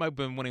actually might have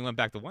been when he went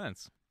back to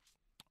Wentz.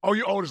 Oh,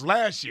 it was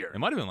last year. It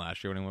might have been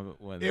last year when he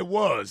went. It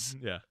was.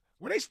 Yeah.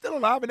 Were they still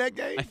alive in that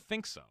game? I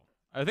think so.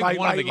 I think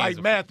one of the games.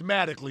 Like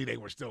mathematically, they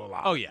were still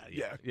alive. Oh, yeah.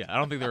 I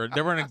don't think they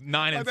were in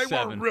 9 and 7. They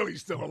weren't really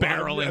still alive.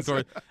 Barreling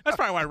towards. That's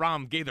probably why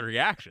Ron gave the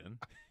reaction.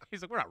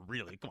 He's like, we're not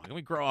really. Come on, can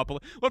we grow up a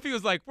little? What if he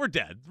was like, we're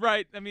dead,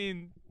 right? I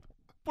mean,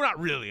 we're not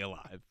really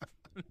alive.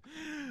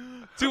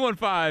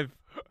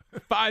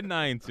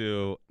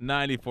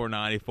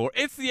 215-592-9494.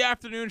 It's the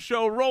afternoon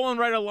show, rolling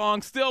right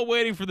along, still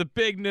waiting for the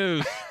big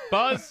news.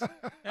 Buzz,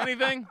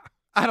 anything?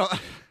 I'm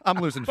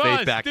losing Buzz,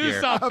 faith back do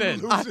here.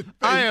 something.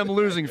 I am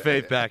losing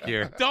faith back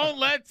here. Don't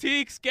let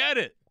Teeks get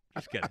it.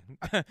 Just kidding.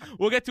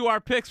 We'll get to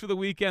our picks for the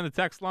weekend, the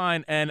text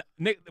line, and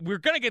Nick, we're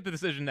going to get the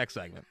decision next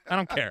segment. I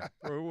don't care.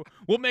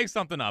 We'll make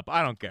something up.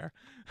 I don't care.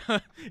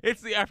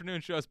 It's the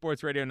afternoon show,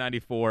 Sports Radio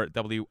 94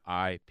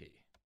 WIP.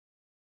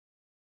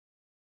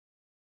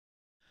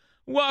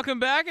 Welcome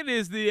back. It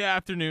is the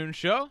afternoon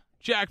show.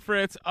 Jack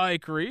Fritz,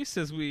 Ike Reese,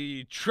 as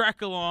we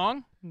trek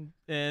along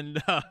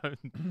and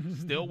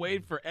still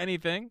wait for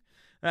anything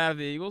out of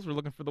the Eagles. We're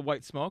looking for the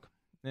white smoke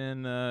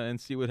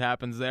and see what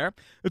happens there.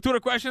 The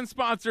Twitter question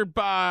sponsored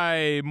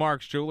by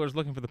Mark's Jewelers.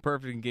 Looking for the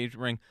perfect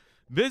engagement ring?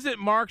 Visit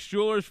Mark's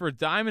Jewelers for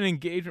diamond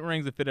engagement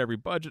rings that fit every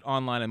budget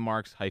online at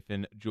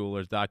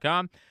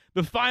marks-jewelers.com.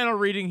 The final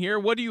reading here.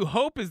 What do you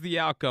hope is the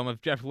outcome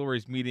of Jeff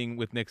Lurie's meeting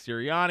with Nick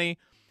Sirianni?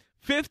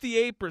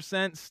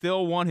 58%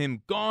 still want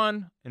him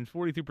gone, and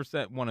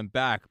 42% want him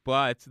back.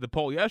 But the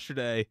poll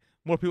yesterday,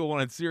 more people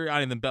wanted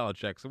Sirianni than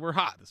Belichick. So we're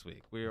hot this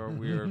week. We are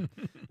a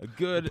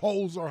good. The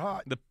polls are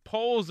hot. The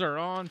polls are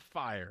on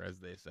fire, as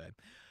they say.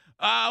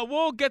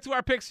 We'll get to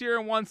our picks here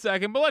in 1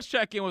 second, but let's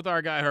check in with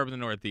our guy Herb in the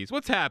Northeast.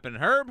 What's happening,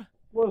 Herb?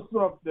 What's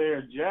up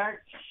there, Jack?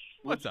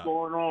 What's up?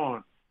 Going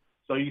on?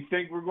 So you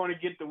think we're going to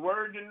get the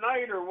word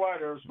tonight or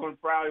what? Or it's going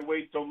to probably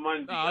wait till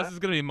Monday? No, this is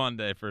going to be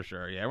Monday for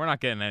sure. Yeah, we're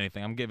not getting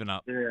anything. I'm giving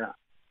up.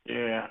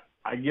 Yeah.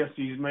 I guess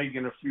he's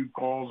making a few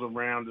calls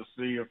around to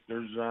see if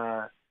there's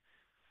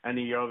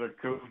any other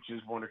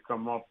coaches want to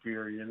come up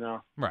here, you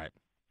know? Right.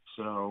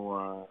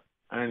 So,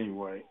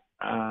 anyway,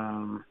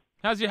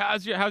 How's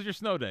your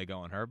snow day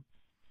going, Herb?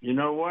 You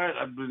know what?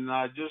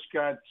 I just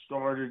got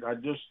started. I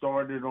just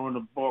started on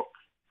the book,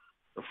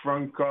 the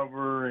front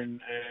cover, and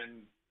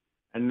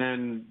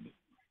then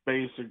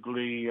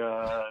basically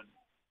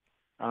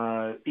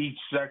each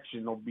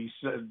section will be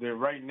there.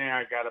 Right now,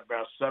 I got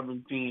about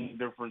 17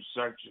 different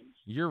sections.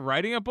 You're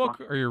writing a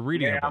book, or you're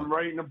reading a book? Yeah, I'm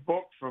writing a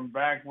book from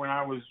back when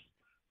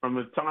from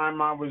the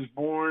time I was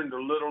born, to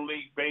Little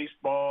League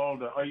Baseball,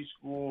 to high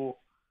school.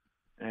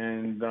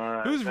 And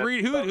who's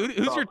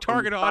your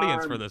target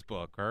audience for this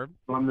book, Herb?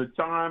 From the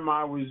time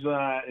I was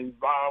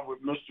involved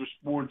with Mr.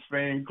 Sports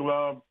Fan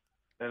Club,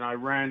 and I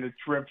ran the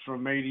trips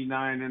from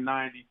 '89 to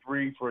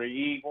 '93 for the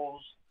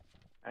Eagles,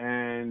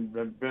 and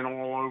I've been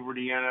all over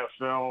the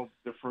NFL,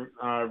 different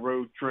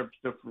road trips,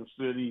 different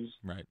cities,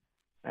 right,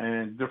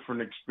 and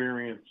different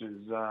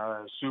experiences.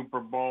 Super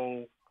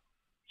Bowl,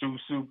 2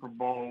 Super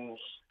Bowls.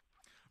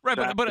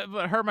 Right, but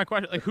Herb, my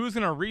question, like, who's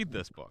going to read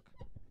this book?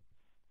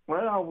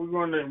 Well,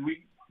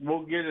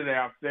 we'll get it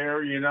out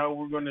there. You know,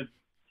 we're gonna.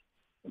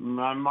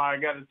 I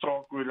got to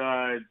talk with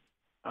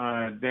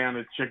down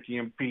at Chicky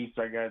and Pete's.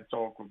 I got to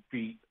talk with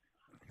Pete.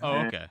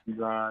 Oh, okay.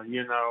 And,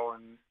 you know,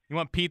 and you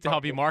want Pete to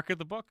help you market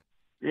the book?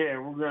 Yeah,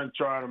 we're gonna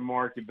try to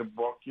market the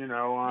book. You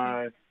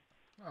know,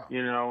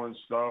 you know, and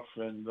stuff.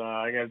 And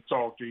I got to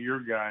talk to your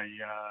guy,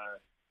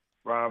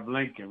 Rob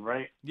Lincoln,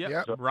 right?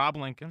 Yep. So, Rob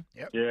Lincoln.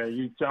 Yep. Yeah,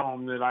 you tell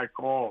him that I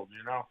called.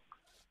 You know.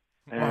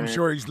 Well, I'm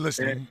sure he's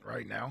listening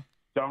right now.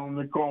 Tell him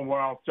to call.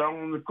 Well, tell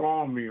him to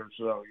call me or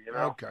so. You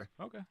know.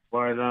 Okay.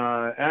 But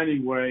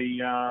anyway,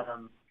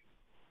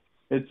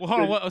 it's. Well,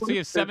 hold on. So you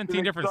have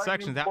 17 different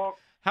sections.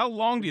 How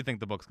long do you think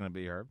the book's going to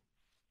be, Herb?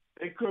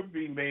 It could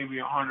be maybe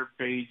 100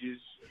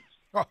 pages.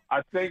 Oh.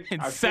 I think.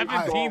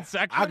 17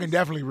 sections. I can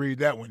definitely read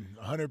that one.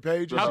 100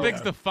 pages. How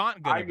big's the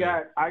font going to be?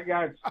 I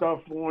got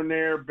stuff on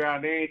there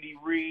about Andy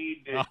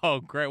Reid. Oh,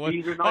 great!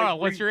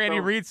 What's your Andy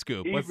Reid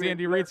scoop? What's the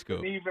Andy Reid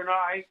scoop? Even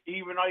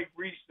Ike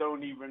Reese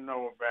don't even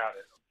know about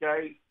it.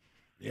 Okay.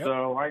 Yep.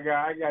 So I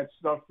got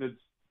stuff that's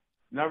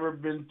never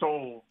been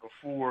told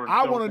before.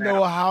 I want to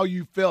know how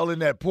you fell in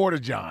that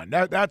Porta-John.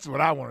 That's what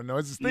I want to know.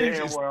 It's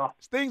things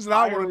that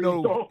I want to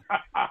know.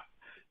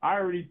 I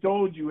already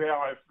told you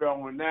how I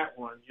fell in that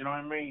one. You know what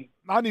I mean?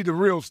 I need the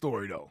real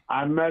story, though.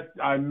 I missed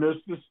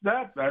the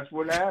step. That's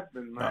what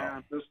happened, man.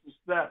 I missed the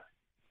step.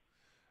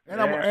 And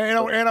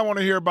I want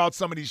to hear about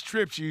some of these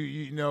trips.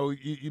 You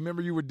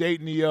remember you were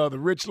dating the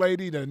rich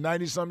lady, the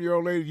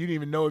 90-some-year-old lady. You didn't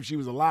even know if she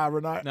was alive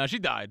or not. No, she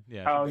died.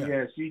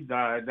 Yeah. She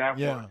died. That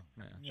one.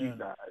 She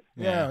died.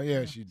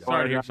 Yeah, she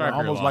died. Sorry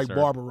almost like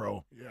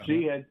Barbaro. Yeah.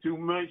 She had $2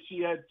 million. She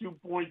had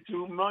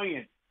 $2.2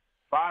 million.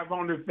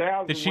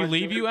 500,000. Did she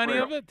leave you any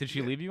of it?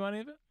 She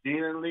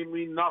didn't leave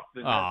me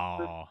nothing.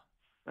 Oh.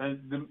 And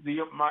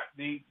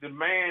the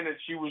man that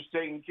she was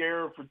taking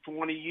care of for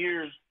 20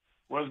 years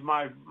was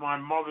my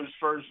mother's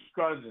first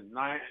cousin,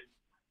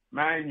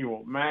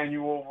 Manuel.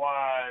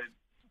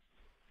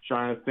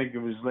 Trying to think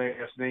of his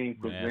last name.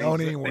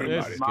 Don't even worry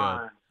about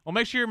it. Well,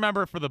 make sure you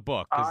remember it for the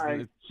book. All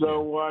right.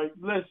 So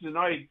listen,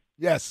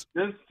 yes,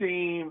 this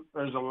team,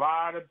 there's a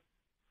lot of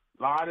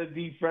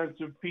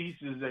defensive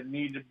pieces that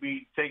need to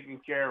be taken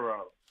care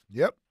of.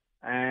 Yep.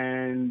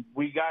 And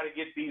we got to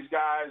get these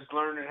guys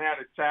learning how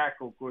to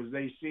tackle, because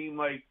they seem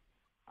like,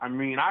 I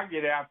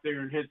get out there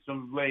and hit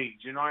some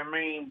legs, you know what I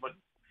mean? But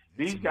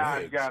these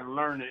guys got to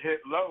learn to hit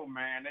low,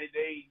 man.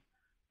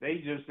 They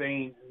just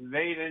ain't.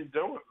 They didn't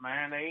do it,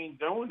 man. They ain't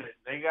doing it.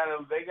 They got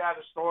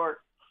to start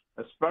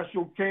a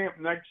special camp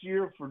next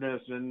year for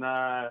this. And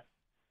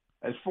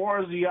as far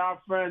as the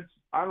offense,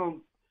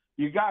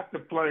 you got the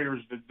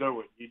players to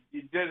do it.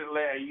 You did it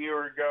a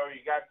year ago.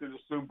 You got to the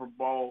Super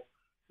Bowl.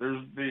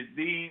 There's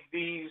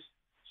these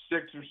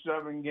 6 or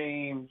 7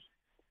 games.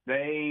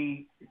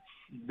 They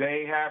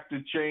have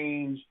to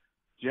change.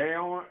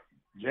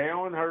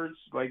 Jalen Hurts,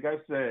 like I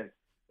said,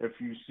 if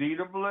you see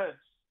the blitz,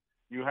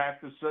 you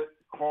have to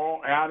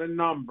call out a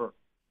number.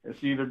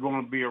 It's either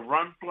going to be a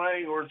run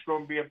play or it's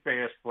going to be a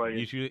pass play.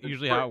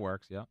 Usually how it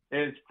works, yeah.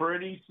 It's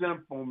pretty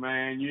simple,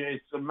 man.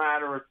 It's a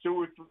matter of 2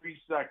 or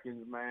 3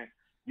 seconds, man.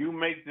 You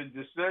make the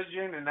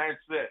decision, and that's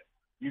it.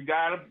 He's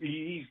got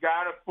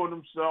to put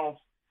himself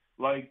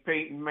like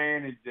Peyton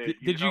Manning did.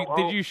 Did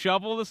you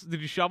shovel this?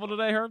 Did you shovel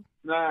today, Herb?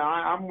 No,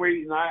 I'm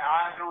waiting.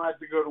 I don't have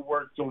to go to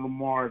work till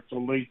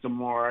late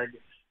tomorrow.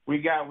 We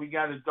got a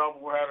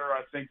doubleheader.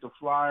 I think the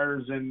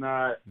Flyers and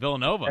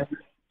Villanova.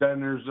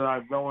 Then there's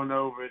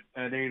Villanova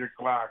at 8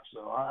 o'clock.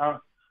 So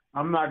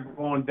I'm not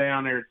going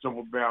down there till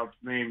about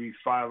maybe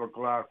 5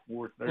 o'clock,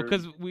 4:30. Well,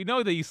 because we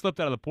know that you slipped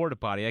out of the porta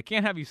potty. I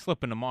can't have you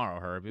slipping tomorrow,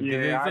 Herb.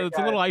 It's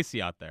a little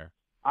icy out there.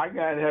 I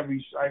got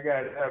heavy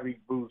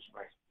boots,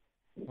 man.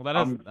 Well,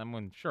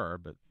 I'm sure,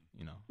 but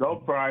you know. They'll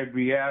probably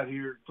be out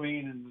here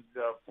cleaning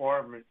the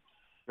apartment.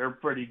 They're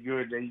pretty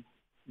good.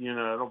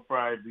 They'll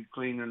probably be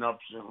cleaning up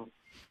soon.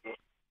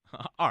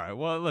 All right.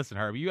 Well, listen,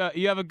 Herb, you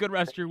have a good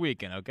rest of your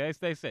weekend, okay?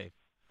 Stay safe.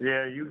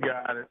 Yeah, you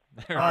got it.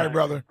 All right,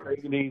 brother.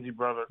 Take it easy,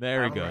 brother.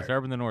 There he goes. Right.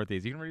 Herb in the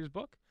Northeast. You can read his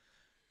book?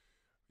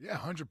 Yeah,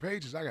 100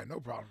 pages. I got no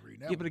problem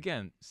reading that. Yeah, but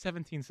again,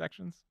 17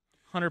 sections.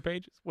 100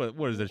 pages?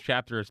 What is a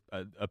chapter?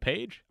 A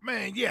page?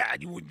 Man, yeah.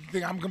 You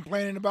think I'm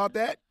complaining about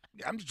that?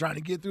 I'm just trying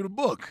to get through the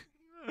book.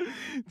 Do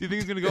you think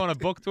he's going to go on a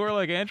book tour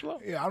like Angelo?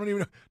 Yeah, I don't even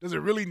know. Does it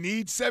really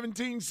need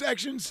 17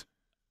 sections?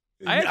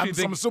 I'm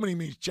assuming he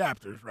means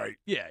chapters, right?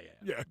 Yeah,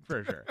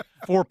 for sure.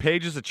 4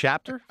 pages a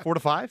chapter, 4 to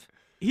 5.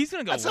 He's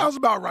going to go. That sounds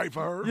about right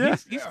for her. Yeah,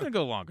 he's going to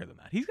go longer than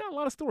that. He's got a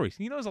lot of stories.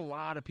 He knows a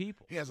lot of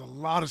people. He has a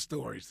lot of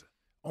stories.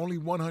 Only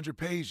 100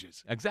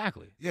 pages.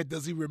 Exactly. Yeah,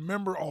 does he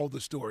remember all the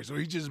stories, or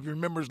he just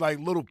remembers like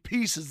little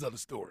pieces of the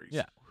stories?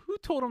 Yeah. Who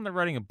told him that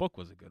writing a book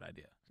was a good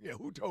idea? Yeah,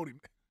 who told him?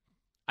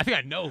 I think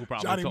I know who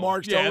probably Johnny told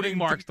Marks him. Yeah, told I think him.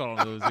 Marks told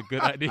him it was a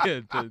good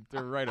idea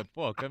to write a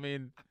book. I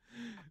mean,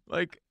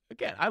 like,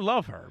 again, I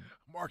love Herb.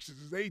 Marks is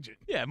his agent.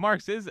 Yeah,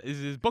 Marks is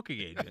his booking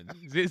agent.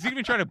 Is he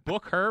even trying to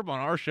book Herb on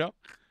our show?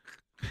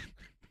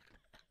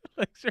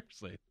 Like,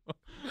 seriously.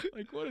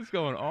 Like, what is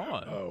going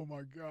on? Oh,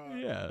 my God.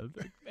 Yeah,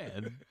 like,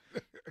 man. I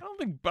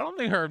don't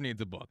think Herb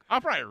needs a book.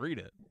 I'll probably read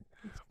it.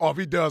 Oh, if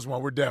he does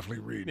one, we're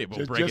definitely reading Yeah, it.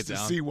 we'll break just it to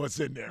down. see what's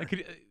in there.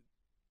 Like,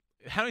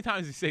 how many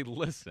times does he say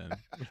listen?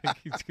 Like,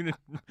 he's gonna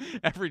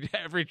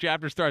every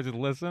chapter starts with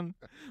listen.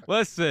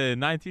 Listen,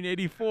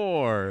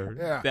 1984.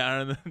 Yeah.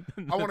 Down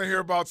in I want to hear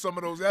about some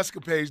of those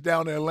escapades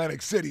down in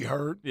Atlantic City,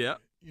 Herb. Yeah.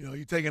 You know,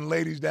 you're taking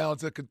ladies down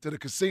to the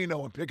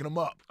casino and picking them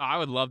up. I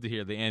would love to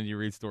hear the Andy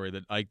Reid story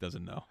that Ike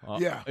doesn't know.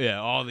 Yeah. Yeah,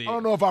 all the I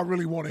don't know if I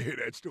really want to hear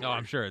that story. No,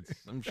 I'm sure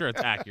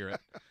it's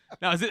accurate.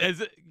 Now, is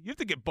it you have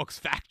to get books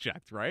fact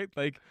checked, right?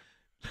 Like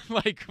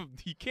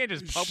you can't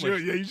just publish. Sure,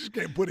 yeah, you just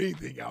can't put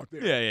anything out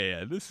there.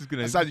 Yeah. This is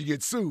gonna. That's how you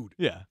get sued.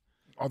 Yeah.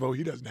 Although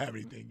he doesn't have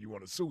anything you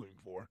want to sue him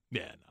for.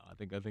 Yeah, no, I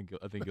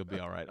think he'll be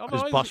all right.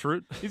 His bus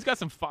route. He's got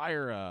some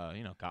fire,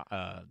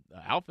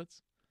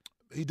 outfits.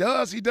 He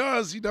does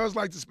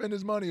like to spend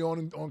his money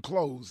on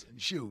clothes and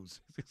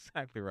shoes. That's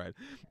exactly right.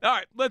 All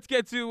right, let's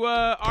get to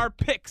our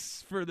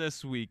picks for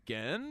this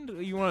weekend.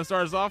 You want to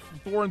start us off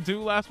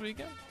 4-2 last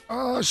weekend?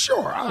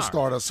 Sure. I'll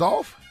start us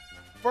off.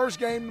 First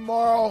game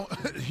tomorrow,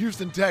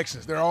 Houston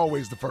Texans. They're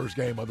always the first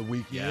game of the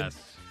weekend.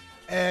 Yes.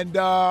 And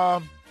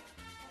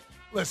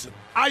listen,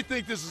 I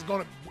think this is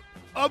going to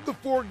 – of the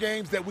 4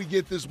 games that we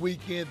get this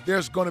weekend,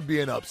 there's going to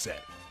be an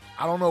upset.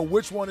 I don't know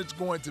which one it's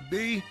going to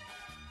be,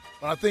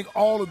 but I think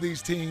all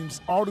these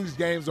games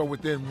are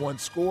within 1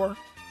 score,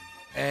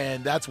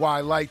 and that's why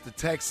I like the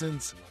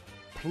Texans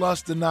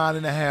plus the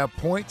 9.5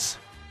 points.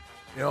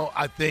 You know,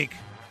 I think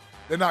 –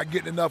 they're not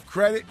getting enough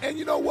credit. And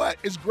you know what?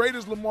 As great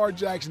as Lamar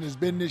Jackson has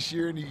been this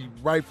year, and he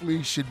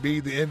rightfully should be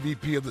the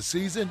MVP of the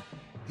season,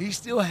 he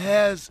still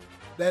has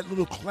that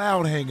little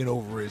cloud hanging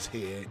over his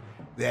head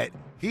that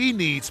he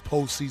needs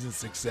postseason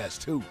success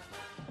too.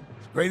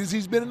 As great as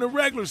he's been in the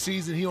regular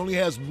season, he only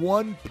has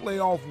 1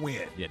 playoff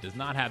win. Yeah, does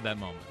not have that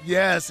moment.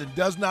 Yes, and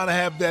does not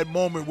have that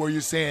moment where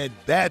you're saying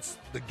that's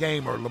the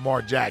gamer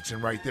Lamar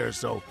Jackson right there.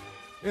 So,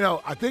 you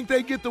know, I think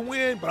they get the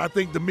win, but I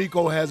think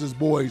D'Amico has his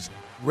boys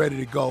ready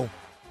to go.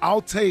 I'll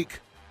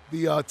take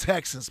the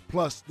Texans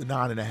plus the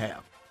 9.5.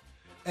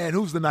 And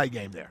who's the night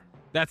game there?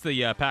 That's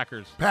the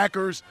Packers.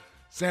 Packers,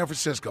 San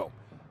Francisco.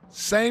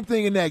 Same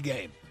thing in that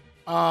game.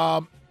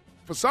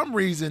 For some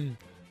reason,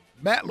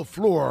 Matt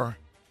LaFleur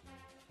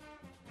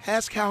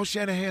has Kyle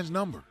Shanahan's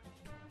number.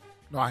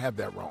 No, I have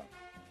that wrong.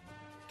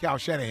 Kyle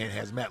Shanahan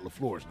has Matt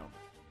LaFleur's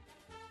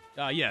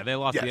number. Yeah, they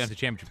lost the NFC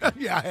Championship.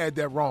 Yeah, I had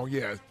that wrong.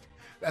 Yeah,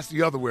 that's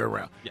the other way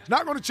around. Yes.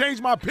 Not going to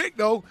change my pick,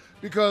 though,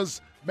 because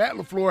Matt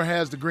LaFleur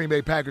has the Green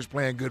Bay Packers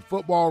playing good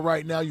football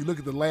right now. You look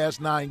at the last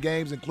 9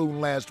 games,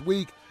 including last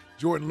week,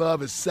 Jordan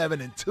Love is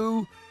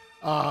 7-2.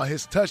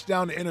 His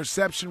touchdown to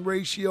interception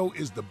ratio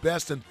is the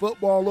best in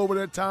football over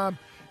that time.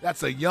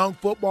 That's a young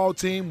football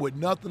team with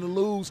nothing to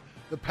lose.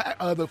 The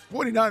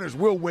 49ers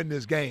will win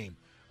this game.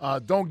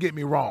 Don't get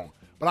me wrong.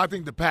 But I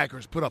think the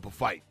Packers put up a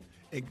fight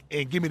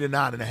and give me the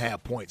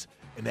 9.5 points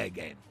in that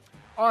game.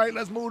 All right,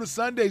 let's move to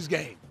Sunday's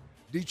game.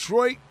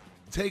 Detroit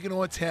taking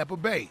on Tampa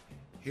Bay.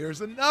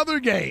 Here's another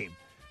game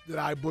that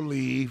I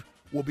believe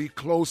will be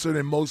closer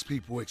than most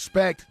people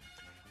expect.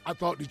 I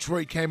thought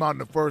Detroit came out in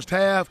the first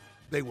half.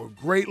 They were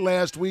great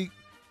last week.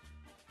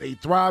 They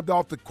thrived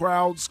off the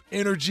crowd's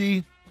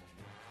energy.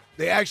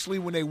 They actually,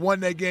 when they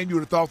won that game, you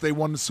would have thought they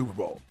won the Super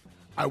Bowl.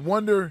 I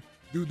wonder,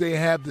 do they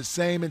have the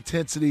same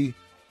intensity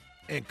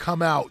and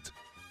come out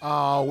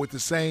with the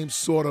same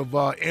sort of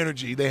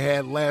energy they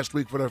had last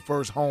week for their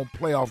first home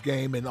playoff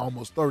game in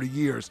almost 30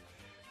 years?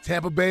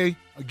 Tampa Bay,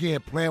 again,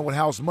 playing with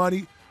house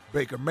money.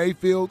 Baker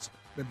Mayfield's,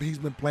 he's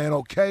been playing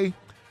okay.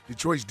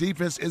 Detroit's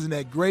defense isn't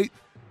that great.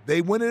 They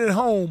win it at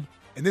home,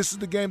 and this is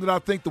the game that I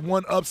think the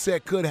one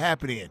upset could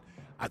happen in.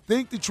 I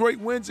think Detroit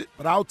wins it,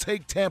 but I'll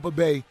take Tampa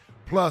Bay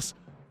plus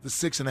the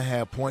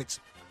 6.5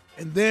 points.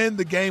 And then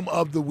the game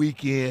of the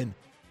weekend,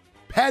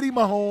 Patty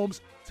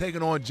Mahomes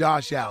taking on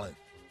Josh Allen.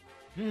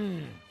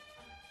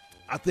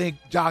 I think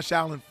Josh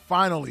Allen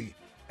finally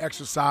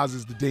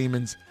exercises the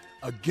demons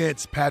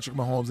against Patrick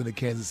Mahomes and the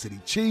Kansas City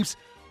Chiefs.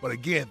 But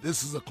again,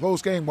 this is a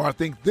close game where I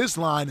think this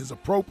line is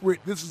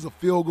appropriate. This is a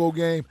field goal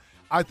game.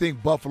 I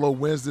think Buffalo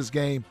wins this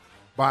game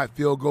by a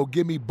field goal.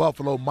 Give me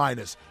Buffalo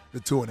minus the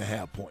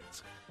 2.5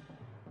 points.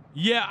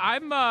 Yeah,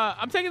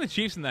 I'm taking the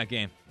Chiefs in that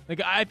game.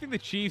 Like, I think the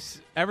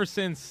Chiefs, ever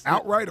since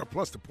Outright or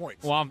plus the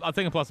points? Well, I'm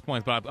taking plus the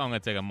points, but I'm going to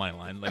take a money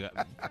line. Like,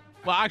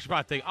 well,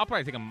 actually, I'll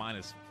probably take a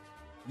minus.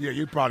 Yeah,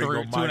 you'd probably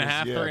go minus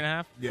 2.5, yeah.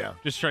 3.5. Yeah,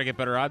 just try to get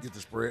better odds. Get the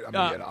spread.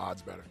 I mean, the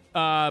odds better.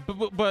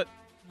 But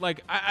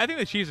like, I think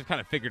the Chiefs have kind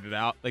of figured it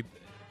out. Like,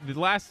 the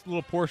last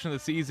little portion of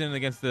the season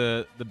against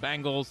the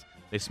Bengals,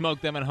 they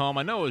smoked them at home.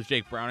 I know it was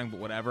Jake Browning, but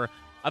whatever.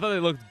 I thought they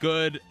looked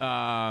good.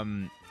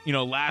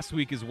 Last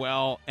week as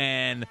well,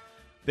 and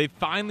they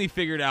finally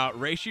figured out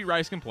Rashee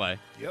Rice can play.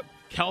 Yep.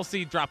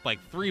 Kelsey dropped like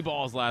 3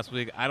 balls last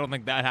week. I don't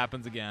think that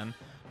happens again.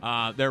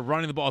 They're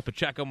running the ball with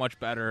Pacheco much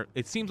better.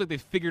 It seems like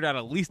they've figured out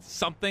at least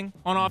something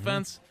on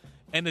offense,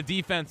 and the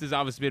defense has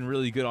obviously been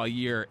really good all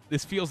year.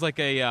 This feels like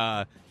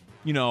they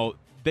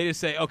just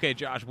say, okay,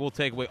 Josh, we'll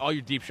take away all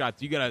your deep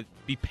shots. You got to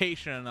be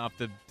patient enough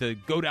to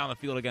go down the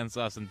field against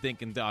us and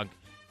dink and dunk.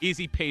 Is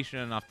he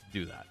patient enough to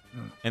do that?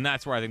 And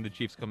that's where I think the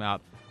Chiefs come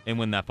out and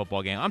win that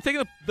football game. I'm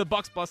taking the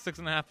Bucks plus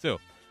 6.5 too.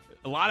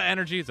 A lot of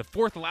energy. It's the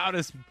fourth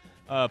loudest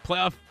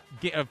NFL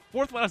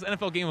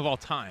game of all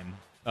time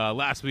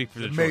last week for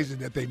the Detroit. Amazing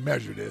that they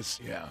measure this.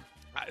 Yeah.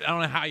 I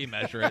don't know how you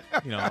measure it,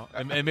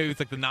 and maybe it's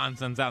like the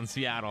nonsense out in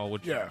Seattle,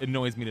 which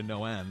annoys me to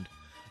no end.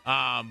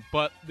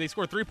 But they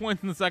scored 3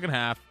 points in the second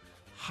half.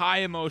 High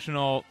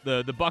emotional.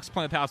 The Bucks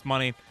playing past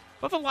money.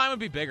 But the line would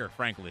be bigger,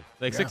 frankly.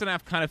 Like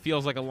 6.5 kind of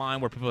feels like a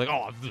line where people are like,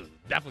 oh, I'm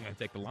definitely going to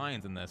take the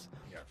Lions in this.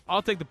 Yeah.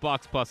 I'll take the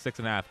Bucks plus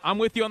 6.5. I'm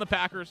with you on the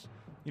Packers.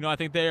 I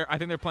think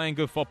they're playing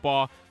good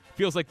football.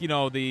 Feels like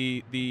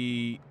the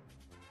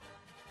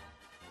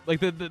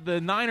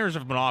Niners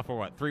have been off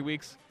for 3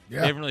 weeks.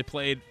 Yeah. They haven't really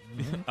played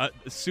a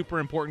super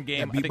important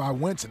game. Beat by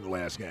Wentz in the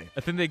last game.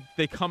 I think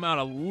they come out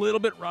a little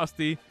bit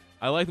rusty.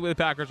 I like the way the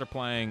Packers are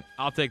playing.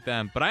 I'll take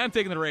them, but I am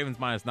taking the Ravens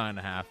minus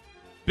 9.5.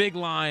 Big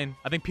line.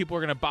 I think people are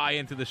going to buy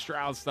into the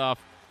Stroud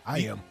stuff. I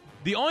am.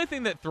 The only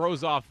thing that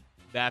throws off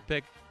that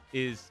pick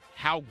is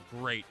how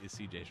great is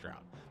C.J. Stroud.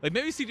 Like,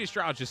 maybe C.J.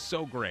 Stroud's just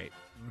so great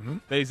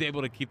that he's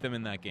able to keep them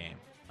in that game.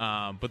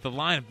 But the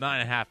line of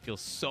 9.5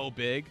 feels so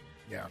big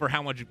for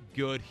how much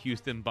good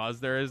Houston buzz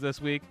there is this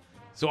week.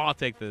 So I'll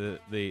take the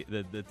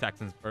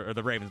Texans or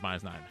the Ravens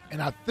minus 9.5. And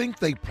I think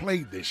they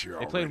played this year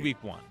They played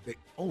week 1.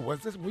 Was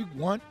this week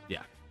 1?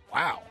 Yeah.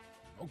 Wow.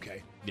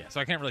 Okay. Yeah,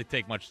 so I can't really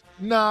take much.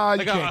 Nah,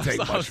 you can't take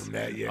much from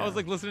that. Yeah, I was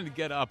like listening to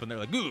Get Up, and they're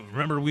like, "Ooh,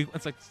 remember week?"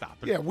 It's like, stop.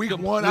 Yeah, week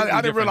 1.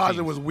 I didn't realize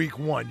it was week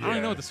 1. Yeah. I don't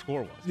even know what the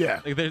score was. Yeah,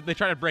 like they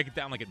try to break it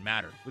down like it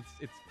mattered.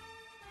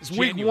 It's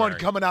week 1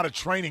 coming out of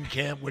training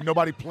camp when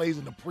nobody plays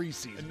in the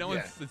preseason. And no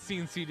one's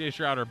seen C.J.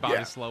 Stroud or Bobby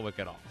Slowick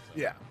at all.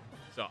 So. Yeah.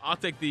 So I'll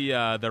take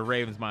the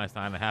Ravens minus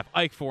 9.5.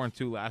 Ike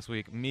 4-2 last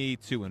week. Me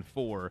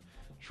 2-4,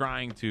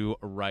 trying to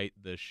right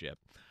the ship.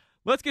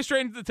 Let's get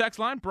straight into the text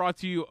line, brought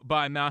to you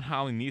by Mount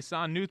Holly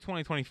Nissan. New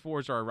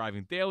 2024s are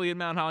arriving daily at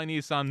Mount Holly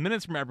Nissan.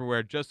 Minutes from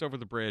everywhere, just over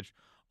the bridge.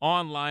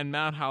 Online,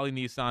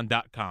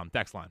 MountHollyNissan.com.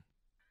 Text line.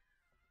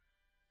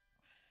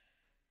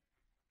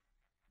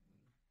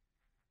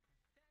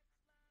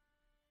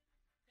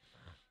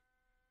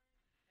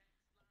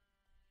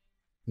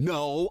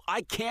 No,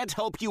 I can't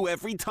help you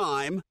every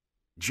time.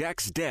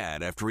 Jack's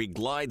dad after he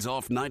glides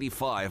off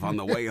 95 on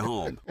the way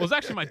home. Well, it's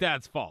actually my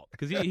dad's fault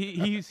because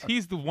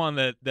he's the one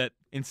that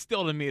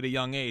instilled in me at a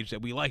young age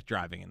that we like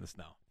driving in the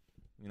snow.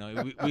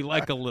 We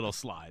like a little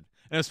slide.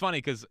 And it was funny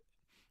because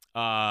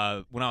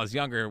when I was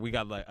younger, we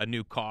got like a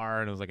new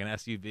car and it was like an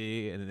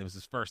SUV, and it was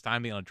his first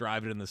time being able to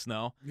drive it in the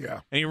snow.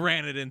 Yeah, and he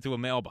ran it into a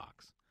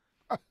mailbox.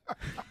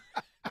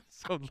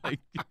 So, like,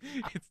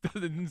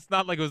 it's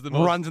not like it was the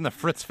most... Runs in the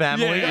Fritz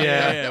family.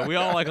 Yeah. We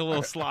all like a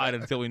little slide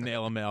until we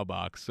nail a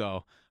mailbox.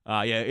 So,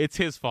 it's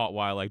his fault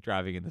why I like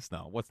driving in the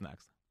snow. What's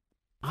next?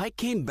 I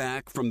came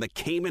back from the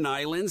Cayman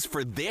Islands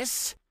for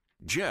this?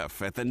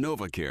 Jeff at the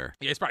NovaCare.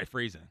 Yeah, it's probably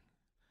freezing.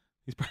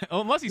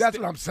 Unless That's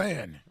what I'm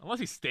saying.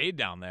 Unless he stayed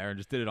down there and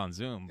just did it on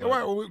Zoom. But...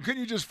 well,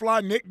 couldn't you just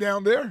fly Nick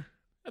down there?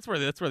 That's where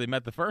they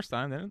met the first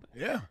time, didn't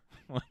they? Yeah.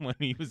 When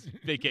he was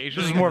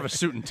vacationing. This is more of a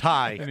suit and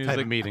tie and type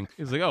of meeting.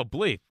 He was like, oh,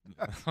 bleep.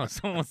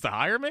 Someone wants to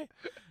hire me?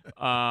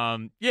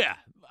 Yeah.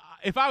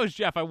 If I was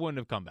Jeff, I wouldn't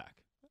have come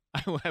back.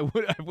 I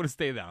would have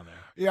stayed down there.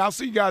 Yeah, I'll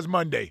see you guys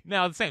Monday.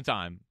 Now, at the same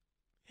time,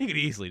 he could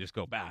easily just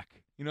go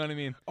back. You know what I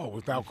mean? Oh,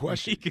 without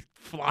question. He could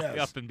fly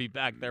up and be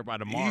back there by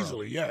tomorrow.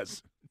 Easily,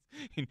 yes.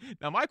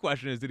 Now, my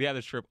question is, did he have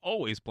this trip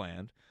always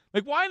planned?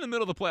 Like, why in the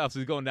middle of the playoffs is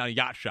he going down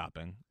yacht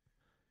shopping?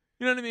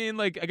 You know what I mean?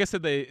 Like, I guess I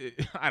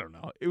don't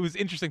know. It was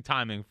interesting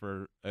timing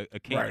for a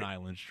Cayman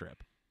Islands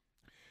trip.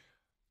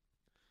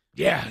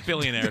 Yeah.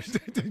 Billionaires.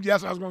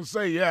 Yes, I was going to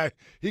say, yeah.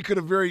 He could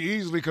have very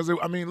easily because,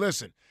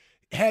 listen,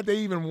 had they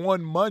even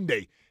won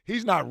Monday,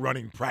 he's not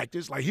running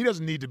practice. Like, he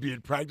doesn't need to be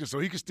in practice, so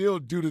he could still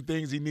do the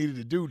things he needed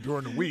to do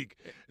during the week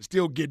and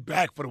still get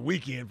back for the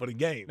weekend for the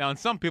game. Now, in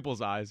some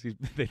people's eyes,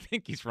 they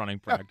think he's running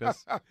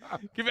practice. Can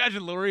you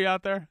imagine Lurie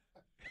out there?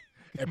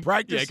 And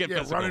practice?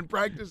 Yeah, running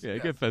practice? Yeah,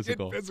 get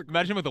physical.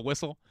 Imagine with a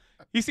whistle.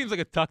 He seems like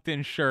a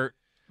tucked-in shirt,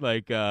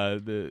 like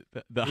the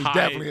He's high.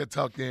 definitely a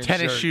tucked-in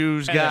tennis shirt.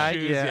 shoes guy.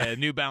 Yeah,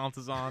 New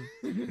Balances on.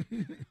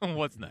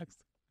 What's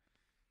next?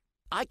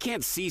 I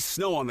can't see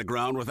snow on the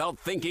ground without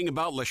thinking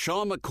about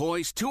LaShawn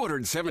McCoy's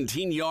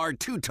 217-yard,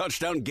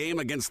 2-touchdown game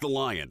against the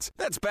Lions.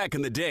 That's back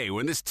in the day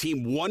when this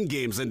team won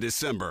games in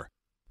December.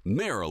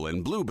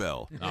 Maryland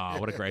Bluebell. Oh,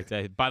 what a great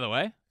day. By the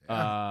way,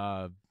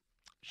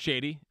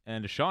 Shady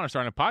and Deshaun are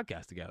starting a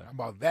podcast together. How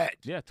about that?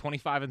 Yeah,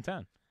 25 and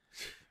 10.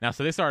 Now,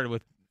 so they started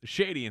with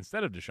Shady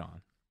instead of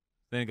Deshaun.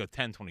 Then they go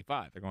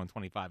 10-25. They're going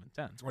 25 and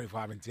 10.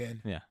 25 and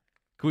 10. Yeah.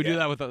 Can we do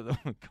that with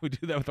can we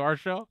do that with our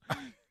show?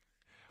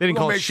 They didn't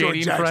we'll call it make sure Shady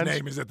and Jack's Friends?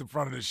 name is at the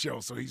front of the show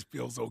so he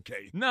feels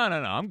okay. No,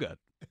 I'm good.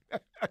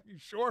 You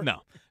sure?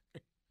 No.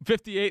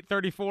 58,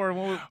 34, and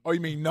what? Oh, you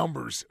mean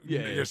numbers?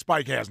 Yeah.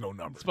 Spike has no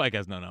number. Spike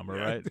has no number,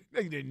 right?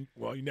 They didn't.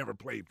 Well, he never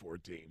played for a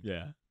team.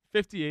 Yeah.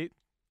 58,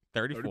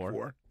 34.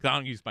 34. 'Cause I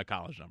don't use my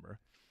college number.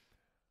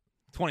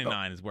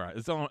 29 is where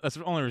that's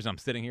the only reason I'm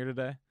sitting here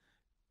today.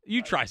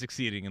 You try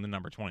succeeding in the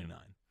number 29.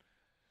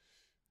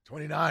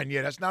 29.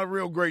 Yeah, that's not a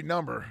real great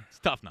number. It's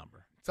a tough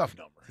number. Tough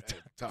number.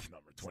 Tough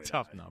number. 29. It's a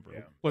tough number.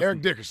 Yeah.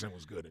 Eric Dickerson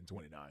was good in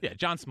 29. Yeah,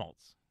 John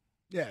Smoltz.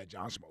 Yeah,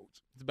 John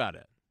Smoltz. That's about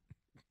it.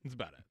 That's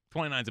about it.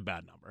 29's a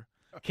bad number.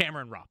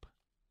 Cameron Rupp.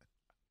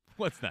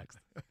 What's next?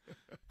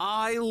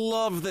 I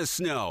love the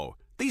snow.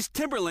 These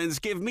Timberlands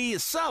give me a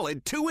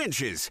solid 2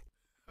 inches.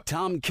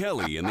 Tom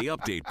Kelly in the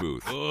update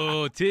booth.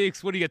 Oh,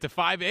 Teeks, what do you get to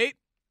 5'8"?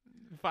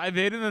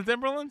 5'8" in the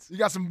Timberlands? You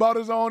got some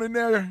butters on in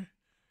there?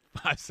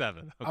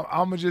 5'7". Okay.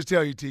 I'm going to just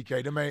tell you,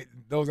 TK,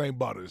 those ain't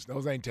butters.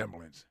 Those ain't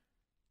Timberlands.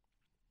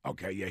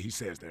 Okay, yeah, he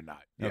says they're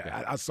not. Yeah, Okay.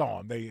 I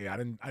saw him. I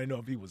didn't know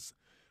if he was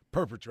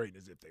perpetrating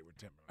as if they were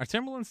Timberlands. Are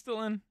Timberlands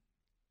still in?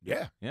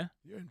 Yeah. Yeah?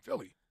 You're in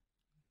Philly.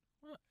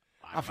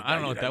 I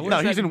don't know what that was. No,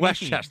 he's that in mean?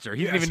 Westchester.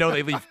 He didn't even know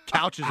they leave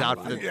couches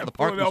out for the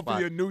parking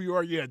Philadelphia, spot. New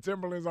York, yeah,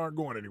 Timberlands aren't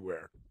going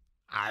anywhere.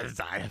 I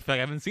feel like I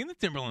haven't seen the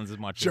Timberlands as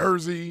much.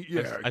 Jersey,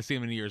 yeah. I've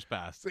seen them in years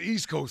past. It's the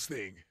East Coast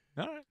thing.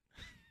 All right.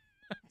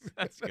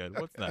 That's good.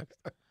 What's next?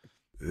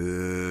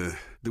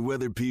 The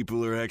weather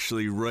people are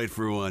actually right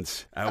for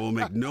once. I will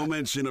make no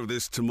mention of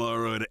this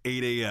tomorrow at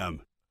 8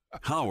 a.m.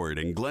 Howard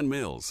and Glen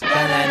Mills.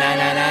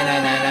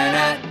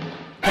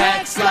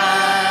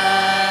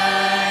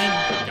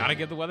 Gotta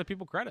give the weather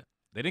people credit.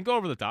 They didn't go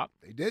over the top.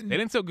 They didn't. They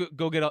didn't still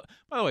go get.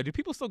 By the way, do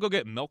people still go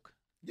get milk?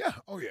 Yeah.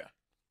 Oh, yeah.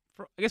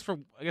 I guess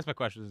my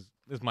question is,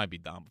 this might be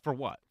dumb. For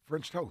what?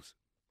 French toast.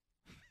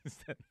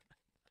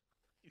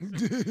 You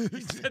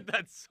said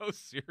that so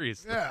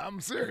seriously. Yeah,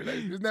 I'm serious.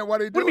 Isn't that why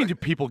they do What do you mean, do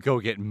it? people go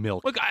get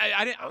milk? Look,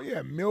 I didn't. Oh,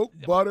 yeah. Milk,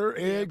 butter,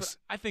 eggs,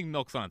 I think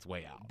milk's on its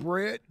way out.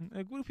 bread.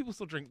 Like, what do people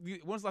still drink?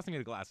 When's the last time you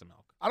had a glass of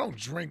milk? I don't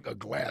drink a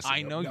glass of I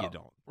milk. know No. you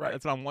don't. Right.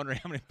 That's what I'm wondering.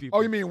 How many people?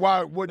 Oh, you mean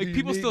why? What do Like you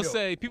people need still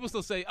milk? People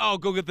still say, "Oh,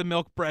 go get the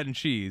milk, bread, and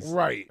cheese."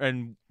 Right.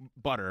 And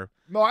butter.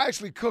 No, I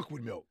actually cook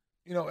with milk.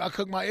 I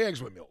cook my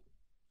eggs with milk.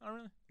 Oh,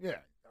 really?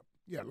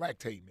 Yeah,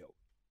 lactate milk.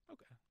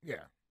 Okay. Yeah.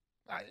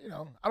 I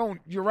don't.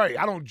 You're right.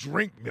 I don't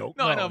drink milk.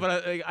 No, I know,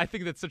 but I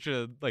think that's such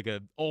a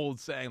old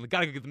saying. Like,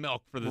 gotta go get the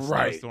milk for the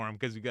Right. snowstorm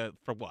because you got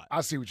for what?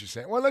 I see what you're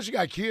saying. Well, unless you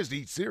got kids to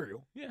eat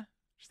cereal. Yeah,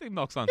 just think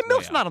milk's on. The its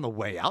milk's way not out. on the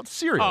way out.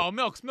 Cereal. Oh,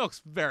 milk's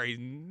very.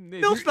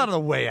 Milk's not on the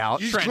way out.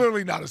 He's Trent.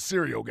 clearly not a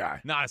cereal guy.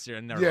 Not a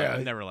cereal. Yeah.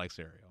 Never like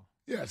cereal.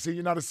 Yeah. See,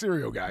 you're not a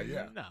cereal guy.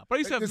 Yeah. No, but I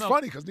used to have It's milk.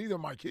 funny because neither are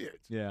my kids.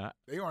 Yeah.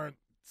 They aren't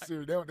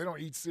cereal. They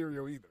don't eat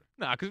cereal either.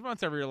 No, because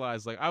once I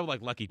realized, I would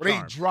like Lucky But they eat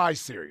Charms. dry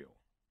cereal.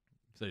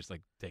 So just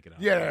take it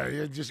out.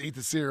 Yeah, just eat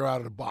the cereal out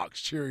of the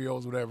box.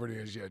 Cheerios, whatever it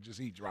is. Yeah,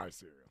 just eat dry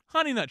cereal.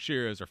 Honey Nut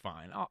Cheerios are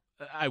fine.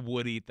 I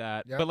would eat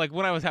that. Yeah. But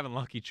when I was having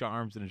Lucky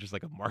Charms and it's just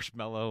like a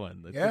marshmallow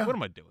and it's Yeah. what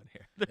am I doing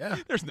here? Yeah.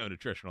 There's no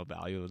nutritional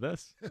value of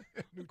this.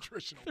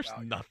 Nutritional There's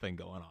value. nothing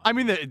going on. I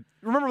mean,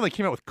 remember when they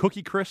came out with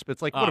Cookie Crisp?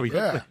 It's like, what are we?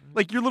 yeah.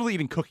 Like you're literally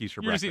eating cookies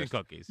for You're just breakfast. eating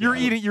cookies. You're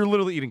yeah. You're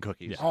literally eating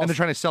cookies, Yeah. and they're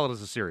trying to sell it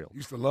as a cereal.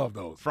 Used to love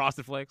those.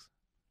 Frosted Flakes.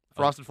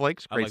 Frosted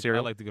Flakes, great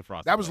cereal. I like the good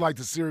Frosted That was Flakes. like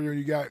the cereal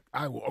you got.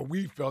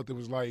 We felt it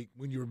was like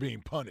when you were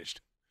being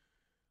punished.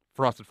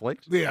 Frosted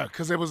Flakes. Yeah,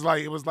 because it was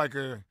like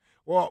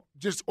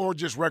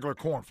just regular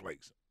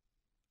cornflakes.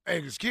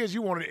 And as kids,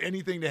 you wanted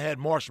anything that had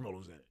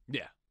marshmallows in it.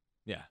 Yeah.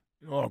 Yeah.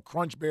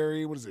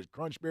 Crunchberry. What is it?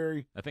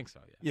 Crunchberry. I think so,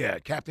 yeah. Yeah,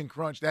 Captain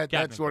Crunch. That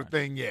Captain sort of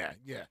Crunch. thing. Yeah,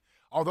 yeah.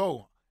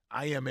 Although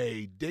I am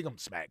a Dig 'em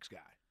Smacks guy.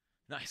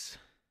 Nice.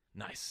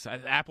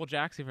 Apple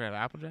Jacks. You ever had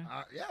Apple Jack?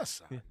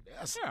 Yes, Yeah.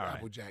 yes. Yeah, all right.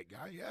 Applejack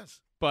guy. Yes.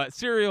 But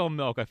cereal and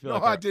milk, I feel No,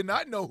 like. I did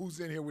not know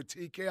who's in here with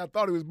TK. I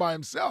thought he was by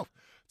himself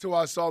till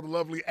I saw the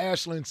lovely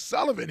Ashlyn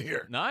Sullivan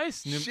here.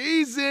 Nice.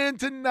 She's in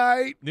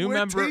tonight New with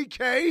member-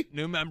 TK.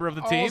 New member of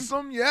the team.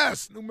 Awesome.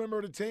 Yes, new member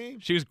of the team.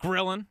 She was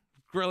grilling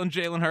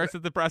Jalen Hurts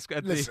at the press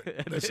in the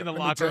Listen, let me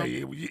locker tell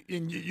room.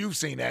 you've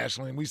seen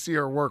Ashlyn. We see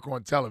her work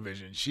on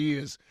television.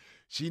 She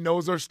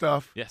knows her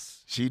stuff.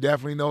 Yes. She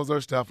definitely knows her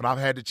stuff, and I've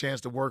had the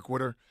chance to work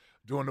with her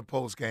during the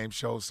post-game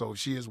show, so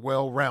she is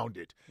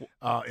well-rounded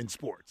in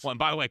sports. Well, and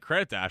by the way,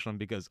 credit to Ashlyn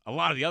because a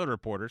lot of the other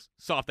reporters,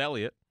 Soft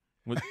Elliott,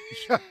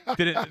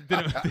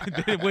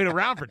 didn't wait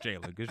around for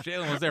Jalen because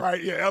Jalen was there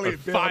Right, yeah, Elliott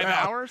for bailed 5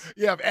 out. hours.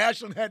 Yeah, if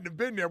Ashlyn hadn't have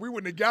been there, we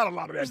wouldn't have got a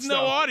lot of that There's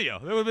stuff. no audio.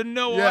 There would have been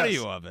no Yes.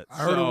 audio of it. I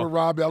heard it with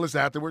Rob Ellis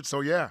afterwards,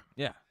 so yeah.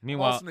 Yeah.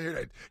 Meanwhile, Awesome to hear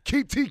that.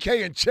 Keep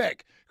TK in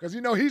check Because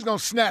he's gonna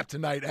snap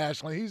tonight,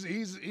 Ashland.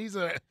 He's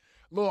a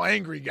little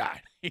angry guy.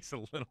 He's a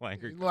little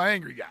angry. Little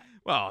angry guy.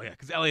 Well, yeah,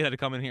 because Elliot had to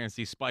come in here and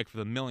see Spike for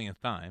the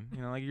millionth time.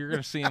 Like you're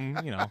gonna see him.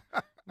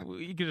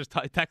 You could just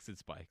texted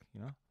Spike.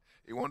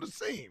 He wanted to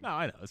see him. No,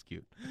 I know it's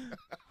cute.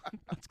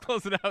 Let's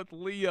close it out with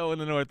Leo in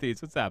the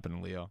Northeast. What's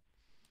happening, Leo?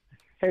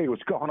 Hey,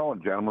 what's going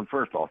on, gentlemen?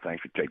 First of all,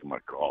 thanks for taking my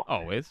call.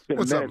 Always. It's been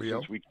What's a up, minute Leo?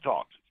 since we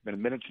talked. It's been a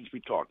minute since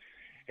we talked.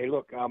 Hey,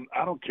 look,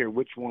 I don't care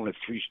which one of the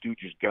Three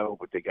Stooges go,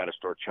 but they got to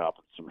start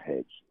chopping some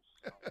heads.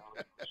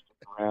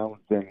 Around,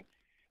 then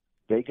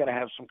they got to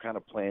have some kind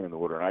of plan in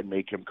order, and I'd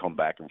make him come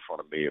back in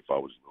front of me if I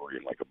was in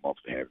Oregon like a month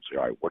and a half and say,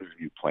 all right, what are your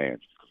new plans?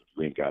 Because if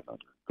you ain't got none,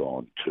 you're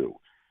gone too.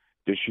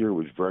 This year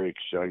was very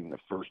exciting. The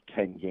first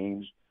 10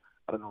 games,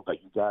 I don't know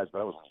about you guys,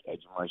 but I was on the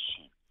edge of my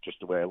seat, just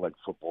the way I like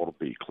football to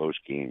be, close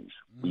games.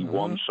 We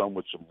won some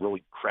with some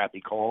really crappy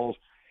calls,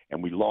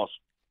 and we lost,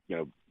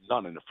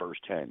 none in the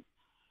first 10.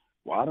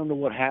 Well, I don't know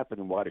what happened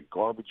and why the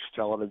garbage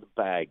fell out of the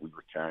bag we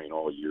were carrying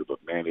all year, but,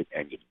 man, it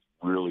ended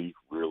really,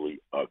 really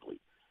ugly.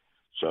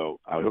 So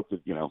I hope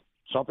that,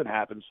 something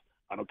happens.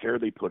 I don't care who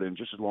they put in,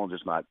 just as long as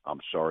it's not,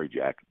 I'm sorry,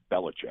 Jack,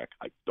 Belichick.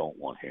 I don't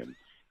want him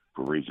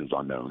for reasons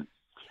unknown.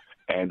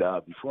 And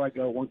before I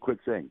go, one quick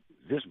thing.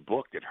 This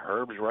book that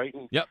Herb's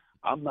writing, Yep.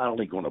 I'm not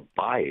only going to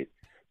buy it,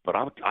 but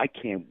I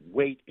can't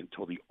wait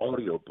until the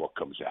audio book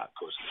comes out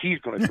because he's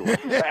going to do a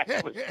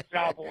fabulous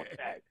job on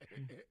that.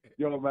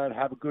 Man,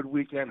 have a good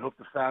weekend. Hope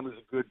the families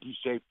are good. Be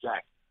safe,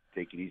 Jack.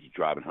 Take it easy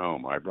driving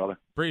home. All right, brother?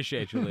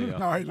 Appreciate you, Leo. All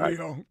right,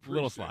 Leo.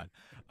 Little slide.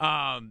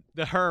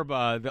 The Herb,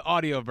 the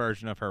audio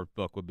version of Herb's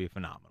book would be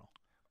phenomenal.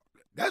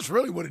 That's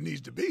really what it needs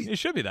to be. It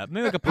should be that.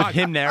 Maybe like a With podcast.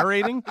 him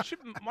narrating?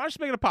 Why just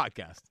make it a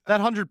podcast? That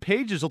 100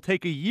 pages will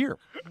take a year.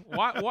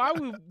 Why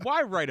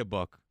write a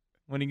book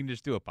when you can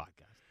just do a podcast?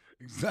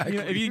 Exactly.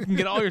 If you can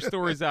get all your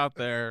stories out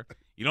there,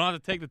 you don't have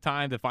to take the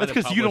time to find That's a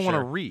because you don't want to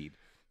publisher. read.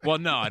 Well,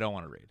 no, I don't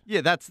want to read.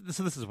 Yeah, this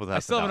is what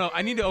that's about.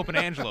 I need to open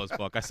Angelo's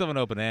book. I still haven't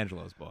opened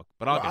Angelo's book,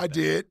 but I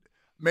did.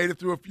 Made it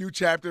through a few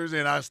chapters,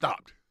 and I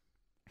stopped.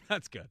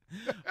 That's good.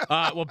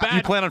 Well, bad.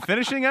 You plan on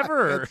finishing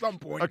ever? Or? At some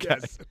point, Okay.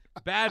 yes.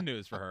 Bad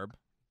news for Herb.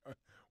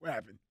 What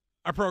happened?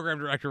 Our program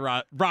director,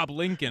 Rob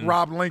Lincoln.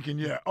 Rob Lincoln,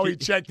 yeah. Oh, he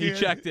checked in? He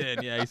checked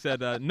in, yeah. He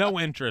said no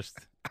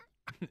interest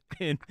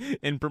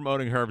in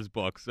promoting Herb's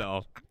book,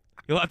 so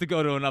you'll have to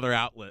go to another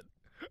outlet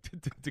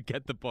to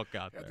get the book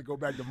out there. Have to go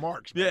back to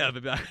Mark's. Yeah,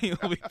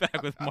 he'll be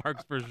back with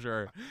Mark's for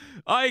sure.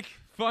 Ike,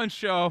 fun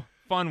show,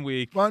 fun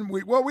week. Fun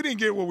week. Well, we didn't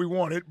get what we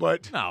wanted,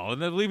 but. No,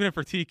 and they're leaving it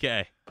for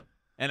TK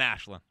and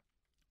Ashland.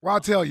 Well, I'll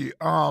tell you.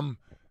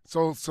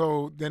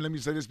 So then let me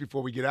say this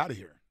before we get out of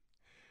here.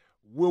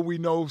 Will we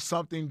know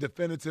something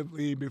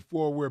definitively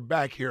before we're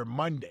back here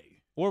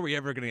Monday? Or are we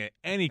ever going to get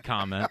any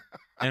comment?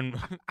 and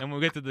we'll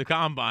get to the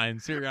combine.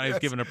 Sirianni's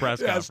giving a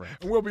press conference.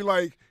 And we'll be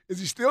like, is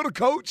he still the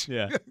coach?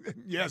 Yeah.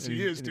 Yes,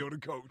 he is still the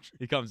coach.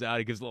 He comes out,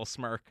 he gives a little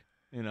smirk,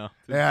 Yeah,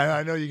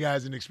 I know you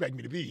guys didn't expect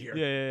me to be here.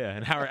 Yeah.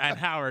 And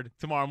Howard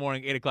tomorrow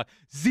morning, 8:00.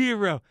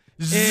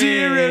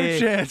 Zero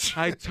chance.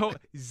 I told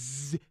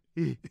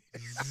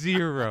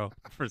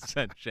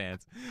 0%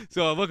 chance.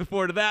 So looking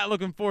forward to that.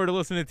 Looking forward to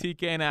listening to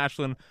TK and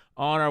Ashland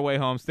on our way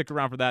home. Stick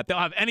around for that. They'll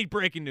have any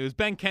breaking news.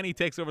 Ben Kenny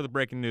takes over the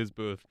breaking news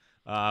booth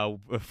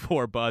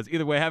for Buzz.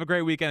 Either way, have a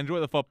great weekend. Enjoy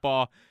the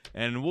football.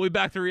 And we'll be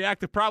back to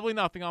react to probably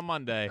nothing on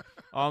Monday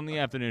on the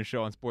afternoon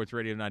show on Sports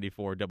Radio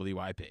 94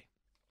 WIP.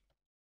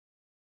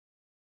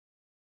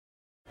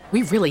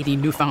 We really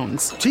need new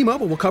phones.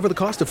 T-Mobile will cover the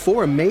cost of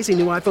 4 amazing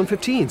new iPhone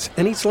 15s,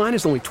 and each line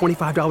is only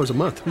 $25 a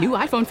month. New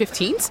iPhone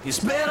 15s? It's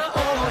better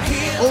over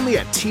here. Only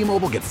at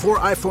T-Mobile, get 4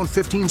 iPhone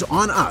 15s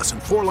on us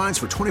and 4 lines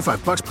for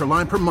 $25 per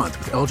line per month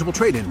with eligible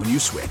trade-in when you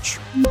switch.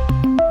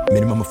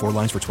 Minimum of 4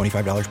 lines for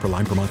 $25 per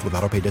line per month with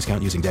autopay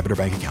discount using debit or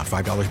bank account.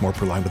 $5 more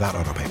per line without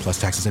autopay, plus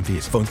taxes and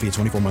fees. Phone fee at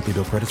 24 monthly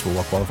bill credits for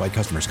well-qualified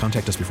customers.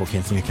 Contact us before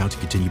canceling account to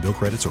continue bill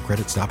credits or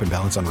credit stop and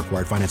balance on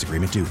required finance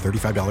agreement due.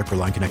 $35 per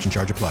line connection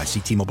charge applies. See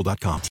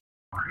T-Mobile.com.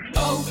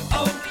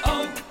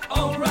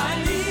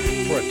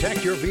 O'Reilly.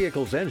 Protect your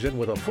vehicle's engine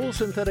with a full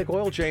synthetic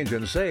oil change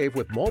and save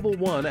with Mobile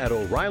One at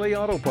O'Reilly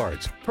Auto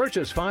Parts.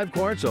 Purchase 5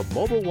 quarts of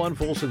Mobile One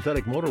full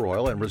synthetic motor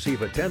oil and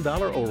receive a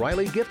 $10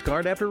 O'Reilly gift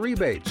card after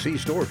rebate. See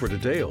store for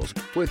details.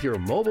 With your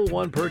Mobile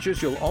One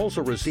purchase, you'll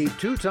also receive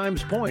 2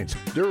 times points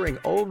during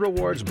O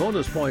Rewards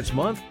Bonus Points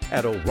Month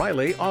at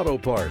O'Reilly Auto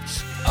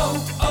Parts.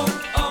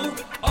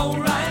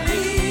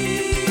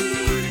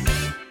 O'Reilly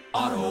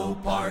Auto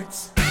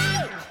Parts.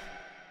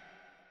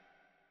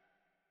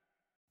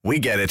 We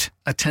get it.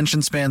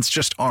 Attention spans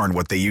just aren't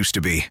what they used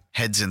to be.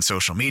 Heads in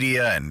social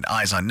media and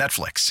eyes on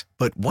Netflix.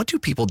 But what do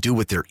people do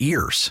with their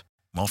ears?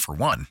 Well, for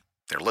one,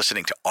 they're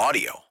listening to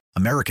audio.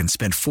 Americans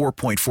spend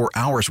 4.4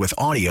 hours with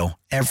audio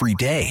every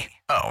day.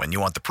 Oh, and you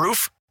want the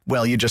proof?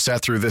 Well, you just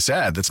sat through this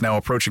ad that's now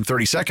approaching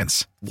 30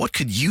 seconds. What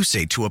could you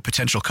say to a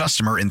potential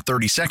customer in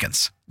 30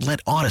 seconds? Let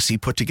Odyssey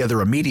put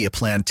together a media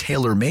plan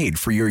tailor-made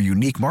for your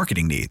unique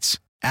marketing needs.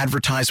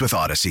 Advertise with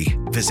Odyssey.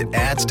 Visit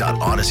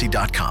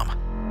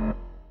ads.odyssey.com.